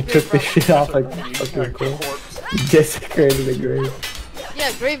 You took the shit off like fucking cool. You desecrated the grave.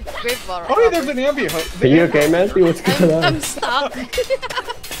 Yeah, grave bar. Oh, hey, there's an ambient. Are you okay, Matthew? What's going on? I'm stuck.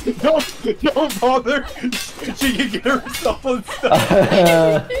 Don't bother. She can get herself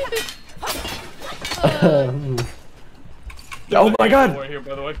unstuck. Oh my god! Here,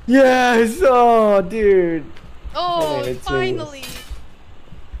 by the way. Yes! Oh, dude. Oh, it's finally.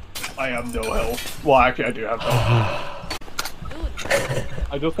 I have no health. Well, actually, I do have health. Dude.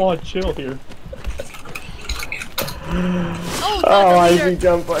 I just want to chill here. Oh, Oh, I see see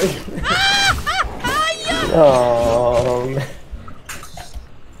jump like. yeah. Oh.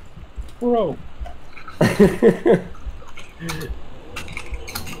 Bro.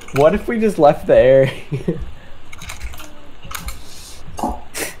 What if we just left the area?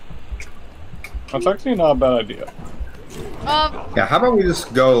 That's actually not a bad idea. Yeah, how about we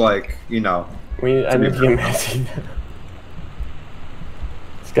just go, like, you know. I need to get messy.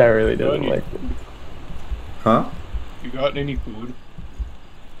 This guy really doesn't like me. Huh? You got any food?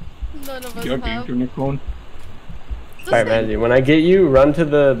 None of us You got games have. on your phone? Alright, Mandy, when I get you, run to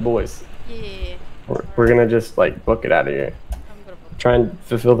the boys. Yeah. We're gonna just, like, book it out of here. I'm gonna book. Try and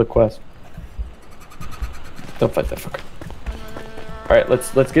fulfill the quest. Don't fight that fucker. Alright,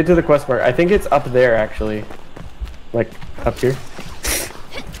 let's get to the quest mark. I think it's up there, actually. Like, up here.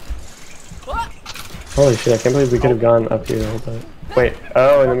 Holy shit, I can't believe we could have gone up here the whole time. Wait,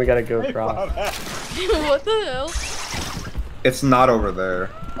 oh, and then we gotta go across. What the hell? It's not over there.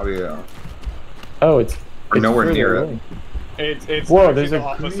 Oh, yeah. Oh, it's nowhere further near it. away. It's Whoa, actually there's the a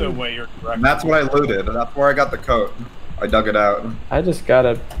opposite green- way you're correct. And that's what I looted. That's where I got the coat. I dug it out. I just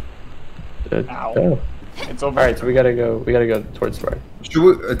gotta... Ow. oh. It's over. Alright, so we gotta go towards Spark. Should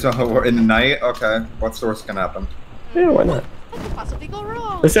we, in the night? Okay. What's the worst gonna happen? Yeah, why not? What could possibly go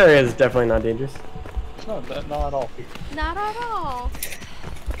wrong? This area is definitely not dangerous. Not at all. Not at all.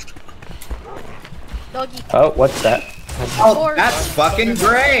 Doggy. Oh, what's that? Oh, that's fucking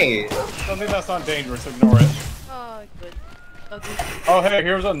great! Something that's not dangerous, ignore it. Oh, good. Doggy. Oh, hey,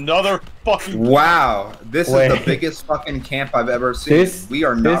 here's another fucking. Wow, this Wait. is the biggest fucking camp I've ever seen. We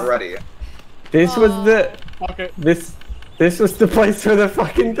are not ready. This was the... Fuck it. This was the place for the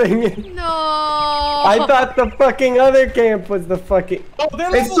fucking thing. No. I thought the fucking other camp was the fucking... Oh,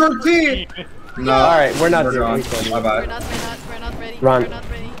 they're It's level 13! No. Alright, we're not doing gone. it. Bye We're bye. not ready. Run. We're not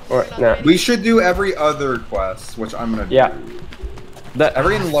ready. Or- We're not no. ready. We should do every other quest, which I'm gonna do. Yeah. That,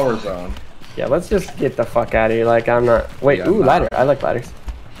 Every in lower zone. yeah, let's just get the fuck out of here. Like, I'm not... Wait, Yeah, ooh, no. ladder. I like ladders.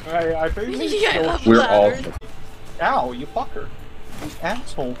 I think we Yeah, I killed- love We're all. ladders. Ow, you fucker. You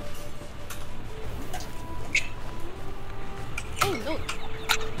asshole. Oh, no.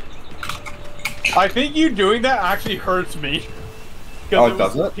 I think you doing that actually hurts me. Oh,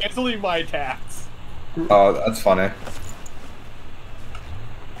 does it? Canceling my attacks. Oh, that's funny.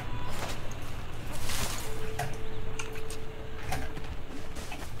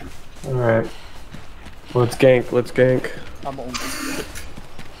 Alright. Let's gank. I'm only.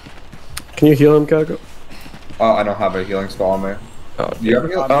 Can you heal him, Kako? Oh, I don't have a healing spell on me. Oh, Do you have a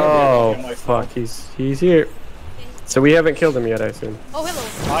heal? oh fuck, he's here. So we haven't killed him yet, I assume. Oh,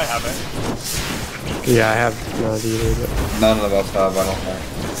 hello. I haven't. Yeah, I have not either, but... None of us have, I don't think.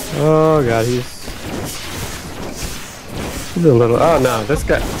 Oh god, he's a little... Oh no, this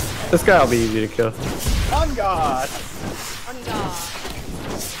guy'll be easy to kill. On God. On God.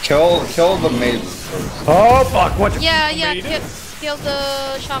 Kill the mages first. Oh fuck, what? Yeah, Made it? kill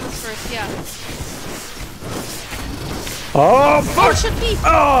the shamans first, yeah. Oh Oh, fuck! should be.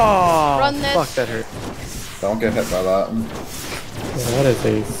 Oh! Run, Ned. Fuck, that hurt. Don't get hit by that. Yeah, that is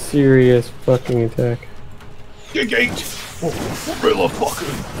a serious fucking attack. The gate. Oh, gorilla fucker.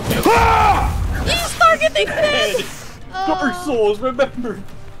 Ah! He's targeting Head. Ned! Dark Souls, remember.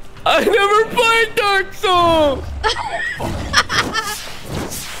 I never played Dark Souls!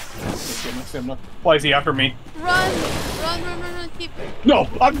 Why is he after me? Run, keep. No,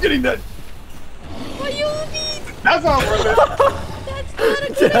 I'm getting that. What you mean? That's not worth it. That's not a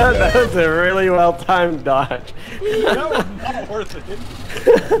good Yeah, that was a really well timed dodge. That was not worth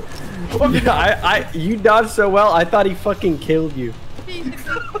it. Yeah, you dodged so well, I thought he fucking killed you.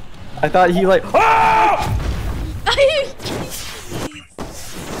 Basically. I thought he like, oh!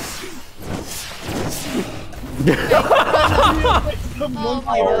 The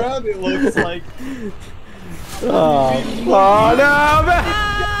monkey around it looks like. Oh, oh no,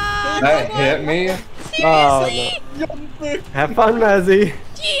 man! That hit me. Oh, Seriously? no. Have fun, Mazzy.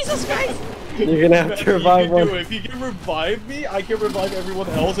 Jesus Christ! You're gonna have to revive you can one. do it. If you can revive me, I can revive everyone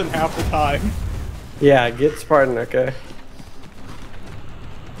else in half the time. Yeah, get Spartan, okay?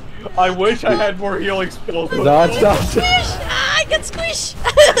 I wish I had more healing spells. But Dodge, dodge. Squish! Ah, I get squish!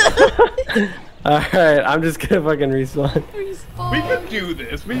 Alright, I'm just gonna fucking respawn. Respawn. we can do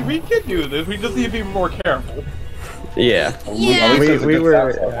this. We can do this. We just need to be more careful. Yeah. Yeah. At least We there's a good were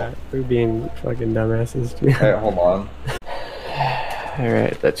stats level. we were being fucking dumbasses. Hey, hold on.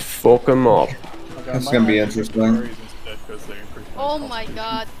 Alright, let's fuck them up. Okay, It's gonna be interesting. Oh my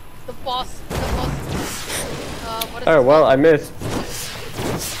god. The boss. The boss. What is Oh, well, I missed.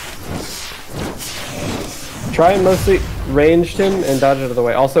 Try and mostly ranged him and dodge out of the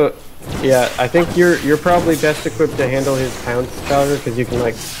way. Also, yeah, I think you're probably best equipped to handle his pounce powder because you can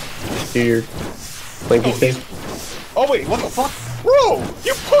like do your blinky thing. Oh wait, what the fuck? Bro,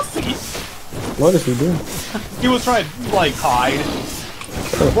 you pussy! What is he doing? He was trying to, like, hide.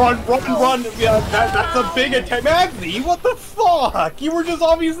 Run, run, run! Yeah, that's a big attack. Magzi, what the fuck? You were just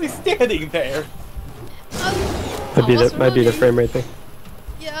obviously standing there. Might be the frame rate thing.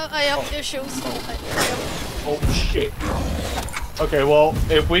 Yeah, I have issues. Oh shit. Okay, well,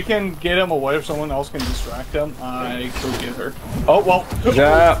 if we can get him away, if someone else can distract him, I could get her. Oh well.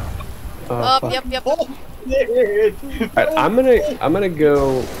 Yeah. Oh, fuck. Yep. Oh, Alright, I'm gonna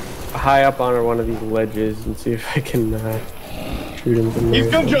go high up on one of these ledges and see if I can shoot him from there.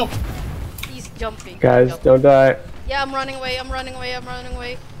 He's gonna jump. He's jumping. Guys, Jumping. don't die. Yeah, I'm running away.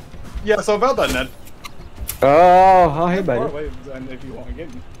 Yeah, so about that, Ned. Oh, hey, Far buddy. away, if you want to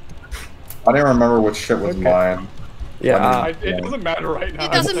get me. I didn't remember which shit was mine. Yeah. It doesn't matter right now.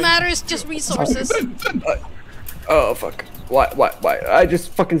 It doesn't matter. It's just resources. Oh fuck. Why? I just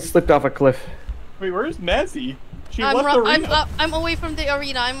fucking slipped off a cliff. Wait, where's Nancy? She I'm, left the arena. I'm away from the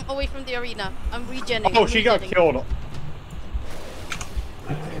arena. I'm regenning. Oh, she got killed.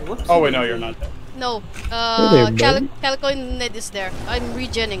 Oh wait, no, you're not dead. No. Hey there, buddy. Calico and Ned is there. I'm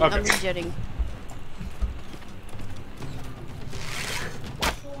regenning. Okay. I'm regenning.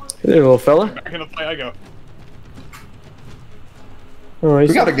 Hey there, little fella. Back in the fight I go. Oh, We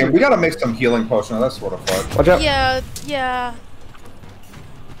gotta make some healing potion. That's sort of fun. Watch out. Yeah.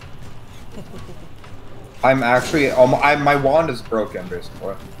 I'm actually, my wand is broken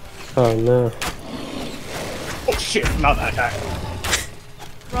basically. Oh no. Oh shit, not that attack.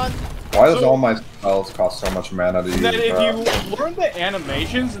 Run. Why does all my spells cost so much mana to use? Then if you learn the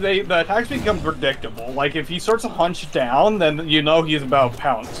animations, the attacks become predictable. Like if he starts to hunch down, then you know he's about to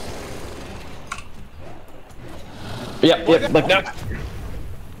pounce. Yep, like that.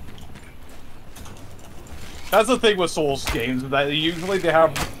 That's the thing with Souls games, that usually they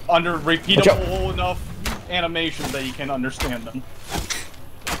have repeatable enough animations that you can understand them.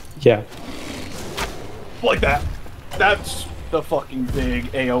 Yeah. Like that. That's the fucking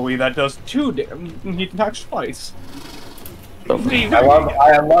big AoE that does 2 damage. He attacks twice.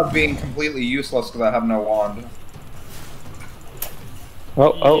 I love being completely useless because I have no wand.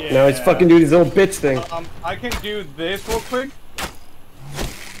 Oh, now he's fucking doing his little bitch thing. I can do this real quick.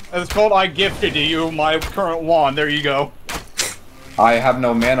 It's called I gifted you my current wand. There you go. I have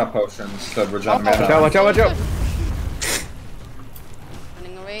no mana potions to regen mana. Watch out.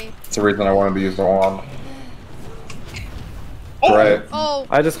 Running away. That's the reason I wanted to use the wand. Oh! Right. Oh.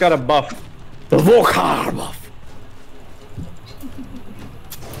 I just got a buff. The Volcar buff.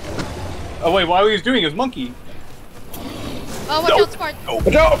 Oh wait, while he was doing his monkey. Oh, watch out, Spark.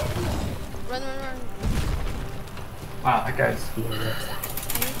 Watch out! Run. Wow, that guy's.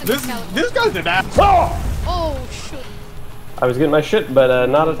 This guy's an ass. Oh shoot. I was getting my shit, but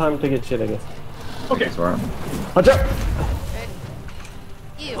not a time to get shit, I guess. Okay. Sorry. Watch out!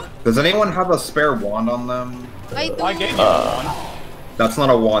 Ew. Does anyone have a spare wand on them? I do. I gave you one. That's not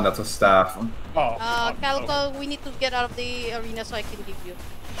a wand, that's a staff. Oh. Calico, we need to get out of the arena so I can give you.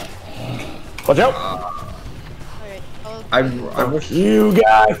 Watch out! Alright. I wish. You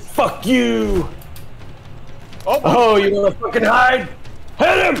guy, fuck you! Oh, you wanna fucking hide?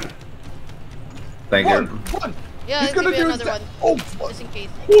 Hit him! Thank you. One. Yeah, He's I'll gonna give you do another one. Oh. Just in case.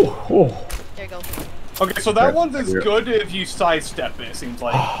 Oh. There you go. Okay, so that Right. one's as good if you sidestep it, it seems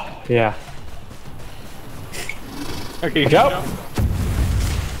like. Yeah. Okay, Watch out!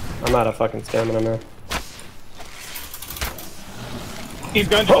 I'm out of fucking stamina now. He's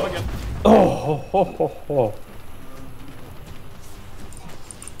gonna jump again. Oh.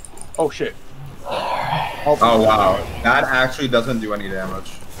 Oh shit. Oh wow. That actually doesn't do any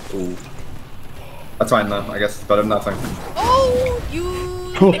damage. Ooh. That's fine though. I guess it's better than nothing. Oh,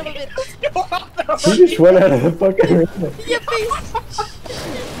 you son of a bitch. He just went out of the fucking room. Your face.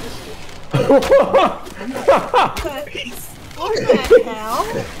 What the hell?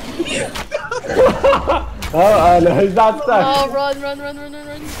 Oh, no, he's not stuck. Oh, run.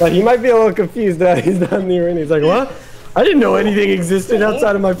 But he might be a little confused that he's not in the arena. He's like, what? I didn't know anything existed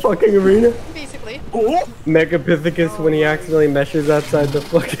outside of my fucking arena. Basically. Megapithecus when he accidentally meshes outside the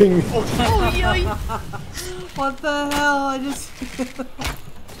fucking... Oh, yay. What the hell? I just...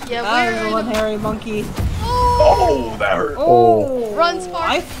 Yeah, that we're was one hairy monkey. Oh, that hurt. Oh! Run, Spark.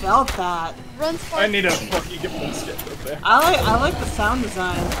 I felt that. Run, Spark. I need a fucking get one step up there. I like the sound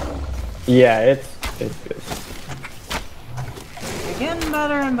design. Yeah, it's good. They're getting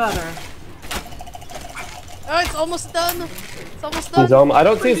better and better. Oh, it's almost done. It's almost done. I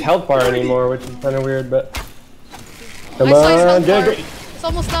don't see his health bar anymore, which is kind of weird, but... Come I saw his on, health bar. Jacob. It's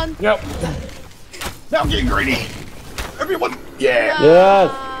almost done. Yep. Now I'm getting greedy. Everyone, yeah.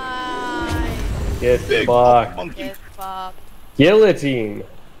 Yes. Nice. Get Big fucked. monkey. Get fucked. Guillotine.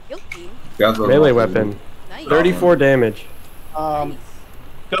 Guilty. Melee weapon. Nice. 34 damage.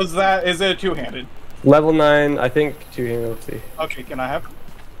 Is it a two-handed? Level 9, I think two-handed, let's see. Okay, can I have?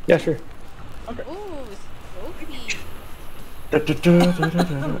 Yeah, sure. Ooh, Sophie.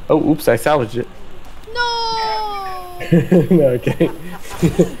 Oh, oops, I salvaged it. No! No, okay.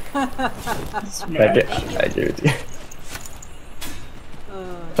 I Smash. give it to you.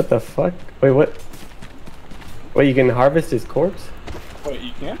 What the fuck? Wait, what? Wait, you can harvest his corpse? Wait,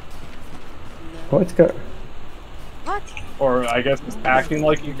 you can't? What's got? What? Or I guess it's acting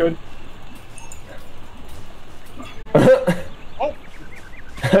like you could. Oh,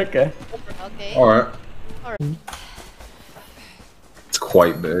 Okay. Okay. Alright. Alright. It's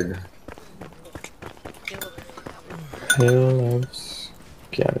quite big. Hail of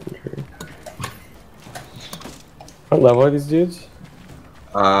Scavenger. What level are these dudes?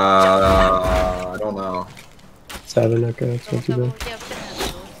 I don't know. 7, okay, that's not too bad. Yeah, we can handle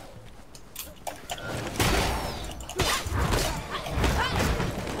those.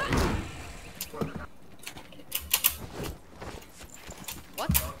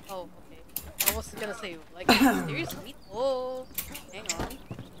 What? Oh, okay. I was gonna say, like, seriously? Oh, hang on.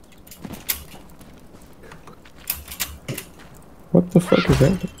 What the fuck is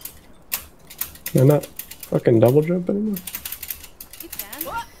that? Can I not fucking double jump anymore? You can.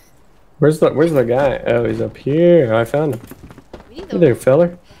 Where's the guy? Oh, he's up here. I found him. We need Hey there,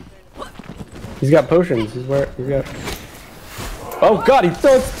 feller. He's got potions. He's got. Oh god, he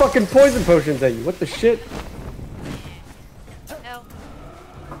throws fucking poison potions at you. What the shit? Hell.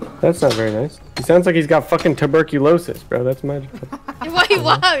 That's not very nice. He sounds like he's got fucking tuberculosis, bro. That's magical. Wait,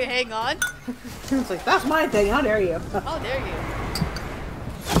 wow, hang on. It's like, that's my thing, how dare you? Oh, there you.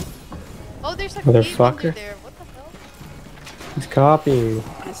 Oh, there's a Motherfucker. cave under there. What the hell? He's copying.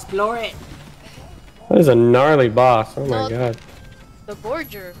 Explore it. That is a gnarly boss. Oh my No. god. The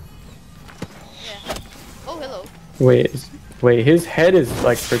Gorger. Yeah. Oh, hello. Wait, his head is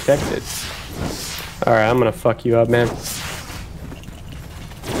like protected. Alright, I'm gonna fuck you up, man.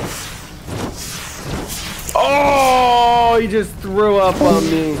 Oh, he just threw up on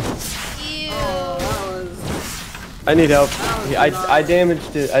me. Ew. I need help. I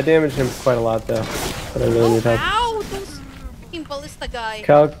damaged it. I damaged him quite a lot though. But I really need help. Ow! Those fucking ballista guy.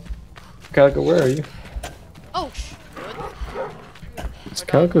 Calico, where are you? Oh, good. Is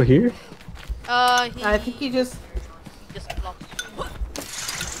Calico here? I think he just blocked.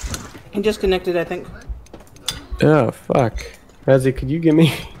 disconnected, I think. Oh fuck. Razzie, could you give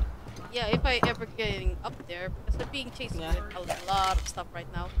me? Yeah, if I ever getting up there, because I'm being chased with a lot of stuff right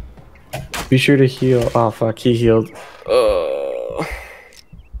now. Be sure to heal. Oh fuck, he healed. Oh.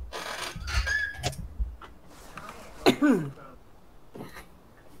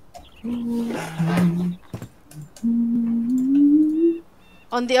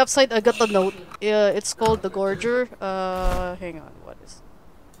 On the upside, I got the note. It's called the Gorger. Hang on, what is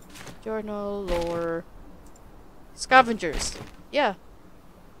journal lore scavengers? Yeah.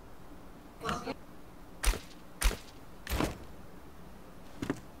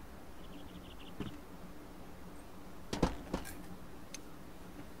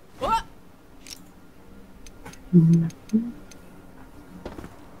 What?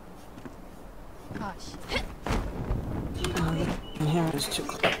 Ah, shit. My hair is too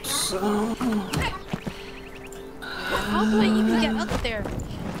close. How do I even get up there?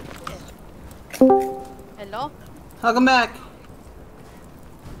 Hello? Welcome back.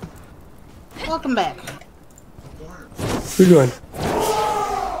 Welcome back. What are you doing?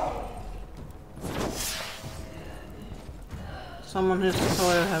 Someone who's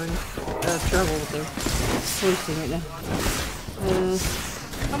probably having trouble with their voicing right now.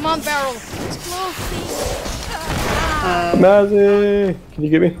 Come on, Barrel. Explode, please. Mazzy! Can you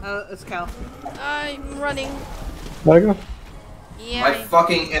get me? It's Cal. I'm running. Gotta go. Yeah. My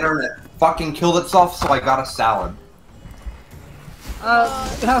fucking internet fucking killed itself, so I got a salad. I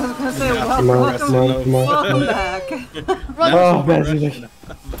was gonna say, welcome back. Oh, Mazzy.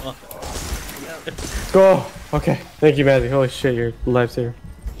 Let's go. Okay. Thank you, Mazzy. Holy shit, you're a lifesaver.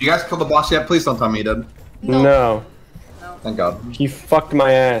 You guys killed the boss yet? Please don't tell me you did. No. Thank God. He fucked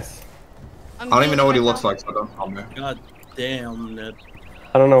my ass. I don't even know what he looks like, so don't tell me. God damn, Ned.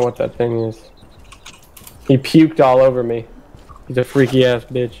 I don't know what that thing is. He puked all over me. He's a freaky ass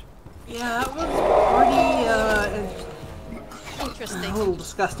bitch. Yeah, that was pretty, Interesting. a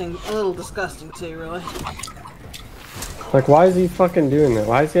little disgusting too, really. Like, why is he fucking doing that?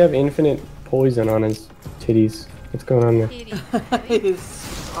 Why does he have infinite poison on his titties? What's going on there? He's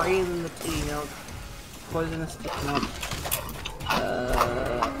spraying the tea milk. Poisonous tea milk.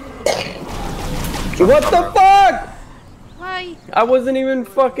 What the fuck? Hi. I wasn't even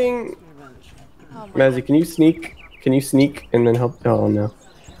fucking... Oh my Mazzy, can you sneak? Can you sneak and then help? Oh no.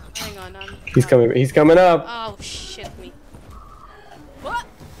 Hang on, He's coming. He's coming up. Oh shit me. What?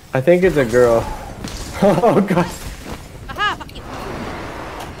 I think it's a girl. Oh god. Aha! Fuck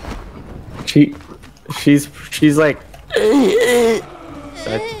you. She's like. I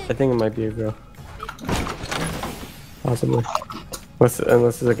think it might be a girl. Possibly. Unless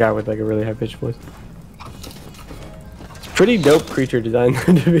it's a guy with like a really high pitched voice. It's pretty dope creature design,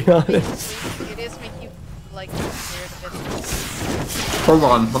 to be honest. It is make you like scared a bit. Hold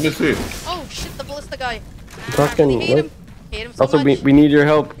on, let me see. Oh shit! The ballista guy. Fucking I hate what? him. Hate him so Also, much. we need your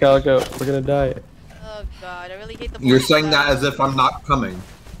help, Calico. We're gonna die. Oh god, I really hate the. You're ballista saying guy. that as if I'm not coming.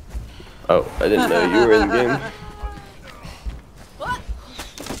 Oh, I didn't know you were in the game. What?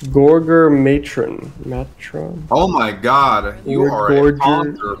 Gorger Matron. Oh my God, you Or are Gorger- a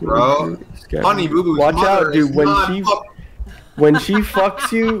monster, bro. Scared. Honey Boo Boo's Watch mother out, dude. is When not she fuck- when she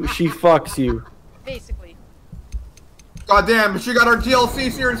fucks you, she fucks you. Basically. God damn, she got her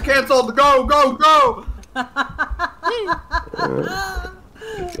TLC series canceled. Go, go, go!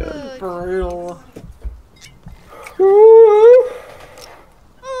 Brutal.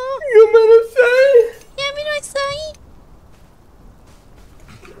 You better say?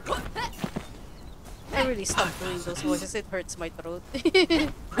 I really stopped doing those voices. It hurts my throat.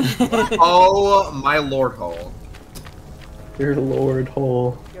 Oh my lord hole. Your lord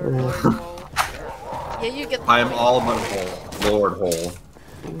hole. Your lord hole. Yeah, you get. I am all my hole. Lord hole.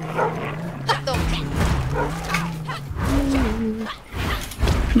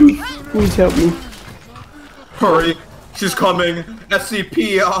 Please help me. Hurry, she's coming.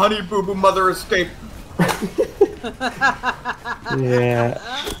 SCP, Honey Boo Boo Mother escape. Yeah.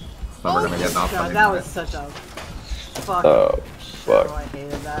 Never gonna get nothing. God, that was such a fuck. Oh, Oh, fuck. I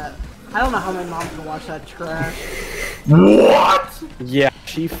hated that. I don't know how my mom can watch that trash. What? Yeah,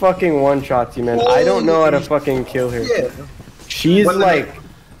 she fucking one-shots you, man. I don't know how to fucking kill her. Shit. She's When the- like...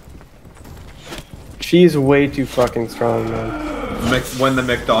 She's way too fucking strong, man. When the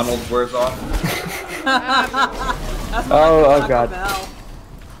McDonald's wears off. Oh god.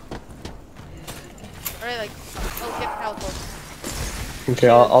 Alright, like, I'll get Calco. Okay,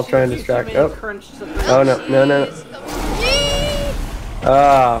 I'll try and distract. Oh. Oh no, no, no, no.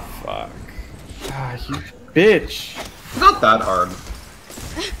 Ah, fuck. Ah, you bitch. Not that hard.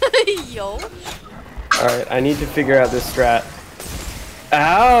 Yo. Alright, I need to figure out this strat.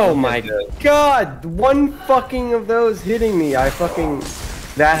 Ow, my god! One fucking of those hitting me, I fucking...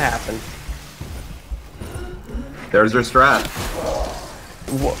 That happened. There's your strat.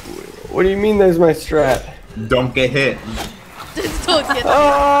 What do you mean there's my strat? Don't get hit. Don't get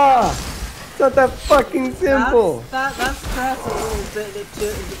Ah! It's not that fucking simple! That strat's a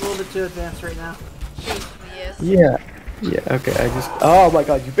little bit too advanced right now. Yes. Yeah. Yeah, okay, I just... Oh my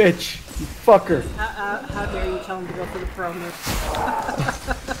god, you bitch! You fucker! How dare you tell him to go for the pro move?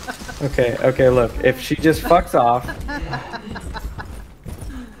 Okay, okay, look. If she just fucks off...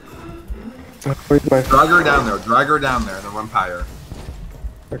 Where's my... Drag her down there. Drag her down there. The vampire.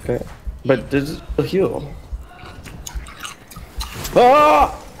 Okay. But does it heal?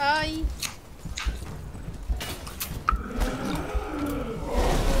 Ah! Hi.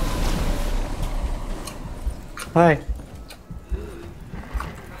 Hi.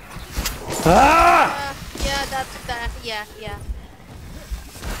 Ah! Yeah, that's that. Yeah, yeah.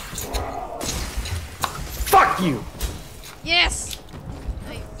 Fuck you! Yes.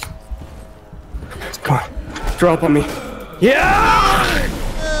 Nice. Come on. Drop on me. Yeah!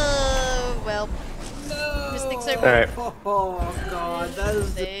 Well. Mistakes are Alright. Oh god, that is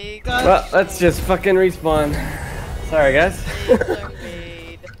Mistakes Well, let's just fucking respawn. Sorry, guys. are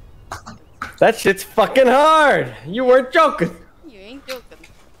made. That shit's fucking hard! You weren't joking! You ain't joking.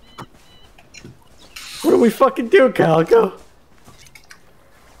 What do we fucking do, Calico?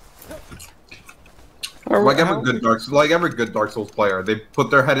 Like every good Dark Souls player, they put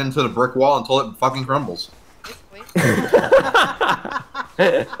their head into the brick wall until it fucking crumbles. Wait.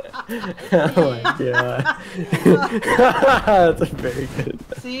 Oh my god. That's very good.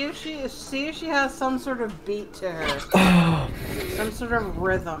 See if she has some sort of beat to her. Some sort of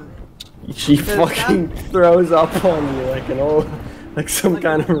rhythm. She fucking throws up on you like some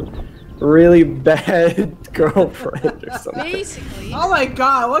kind of really bad girlfriend or something. Basically. Oh my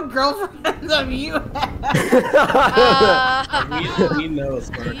god, what girlfriends have you had? We know,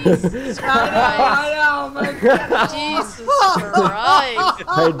 sir. Jesus Christ. I know, my god. Jesus Christ.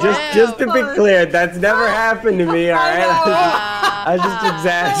 Hey, just to be clear, that's never happened to me, alright? I was just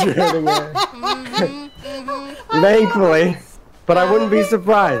exaggerating it. Thankfully. But I wouldn't be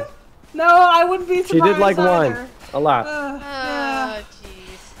surprised. No, I wouldn't be surprised. She did like either. one. A lot. Yeah. Oh,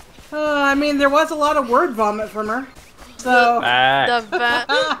 jeez. I mean, there was a lot of word vomit from her. So.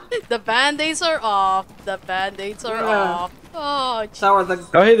 The band-aids are off. The band-aids are off. Oh, jeez. So are the.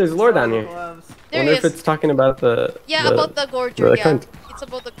 Oh, hey, there's lore down here. Gloves. There Wonder he if is. it's talking about the. Yeah, about the gorger. the Yeah, cunt. it's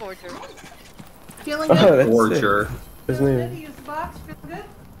about the gorger. Feeling Oh, good? that's Torture. sick. Isn't Feeling it? good? Use the box. Feeling good?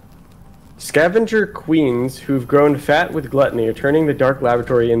 Scavenger queens who've grown fat with gluttony are turning the dark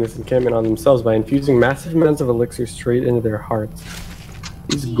laboratory in this encampment on themselves by infusing massive amounts of elixir straight into their hearts.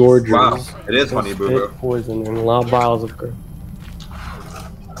 These gorgers. Wow, it is Honey Boo Boo. spit poison and loud vials of growth.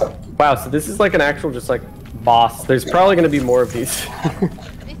 Wow, so this is like an actual just like boss. There's probably gonna be more of these.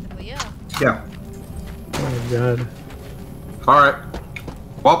 Basically, yeah. Yeah. Oh my god. Alright.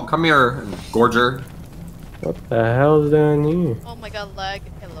 Well, come here, Gorger. What the hell's down here? Oh my god, lag.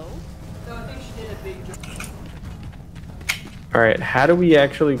 Hello? So I think she did a big job. Alright, how do we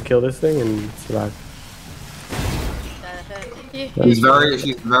actually kill this thing and survive? She's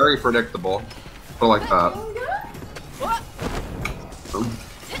very predictable. Put it like that. What?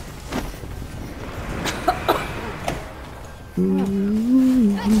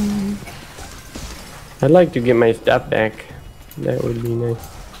 I'd like to get my stuff back. That would be nice.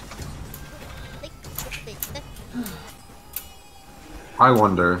 I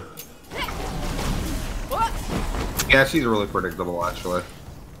wonder. What? Yeah, she's really predictable, actually.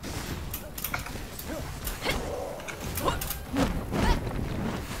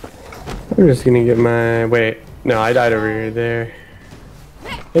 I'm just gonna get my... Wait. No, I died over here. There.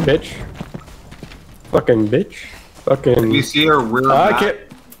 Hey, bitch. Fucking bitch. Fucking... You see her rear I back? can't...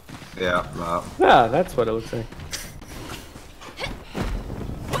 Yeah, no. Ah, that's what it looks like.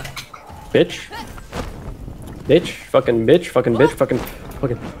 Bitch. Bitch. Fucking bitch. Fucking bitch. Fucking...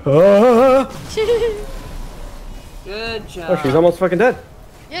 Ah! Good job. Oh, she's almost fucking dead.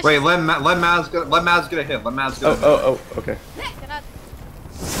 Yes. Wait, let Maz get a hit. Let Maz get a hit. Oh, okay. Cannot.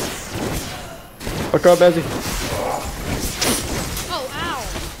 Fuck up, Ezzy. Oh, ow.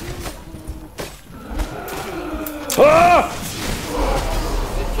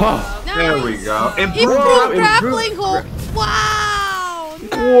 Ah! Nice. There we go. Improved Improved grappling hook. Wow.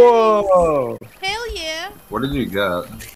 Nice. Whoa! Hell yeah. What did you get?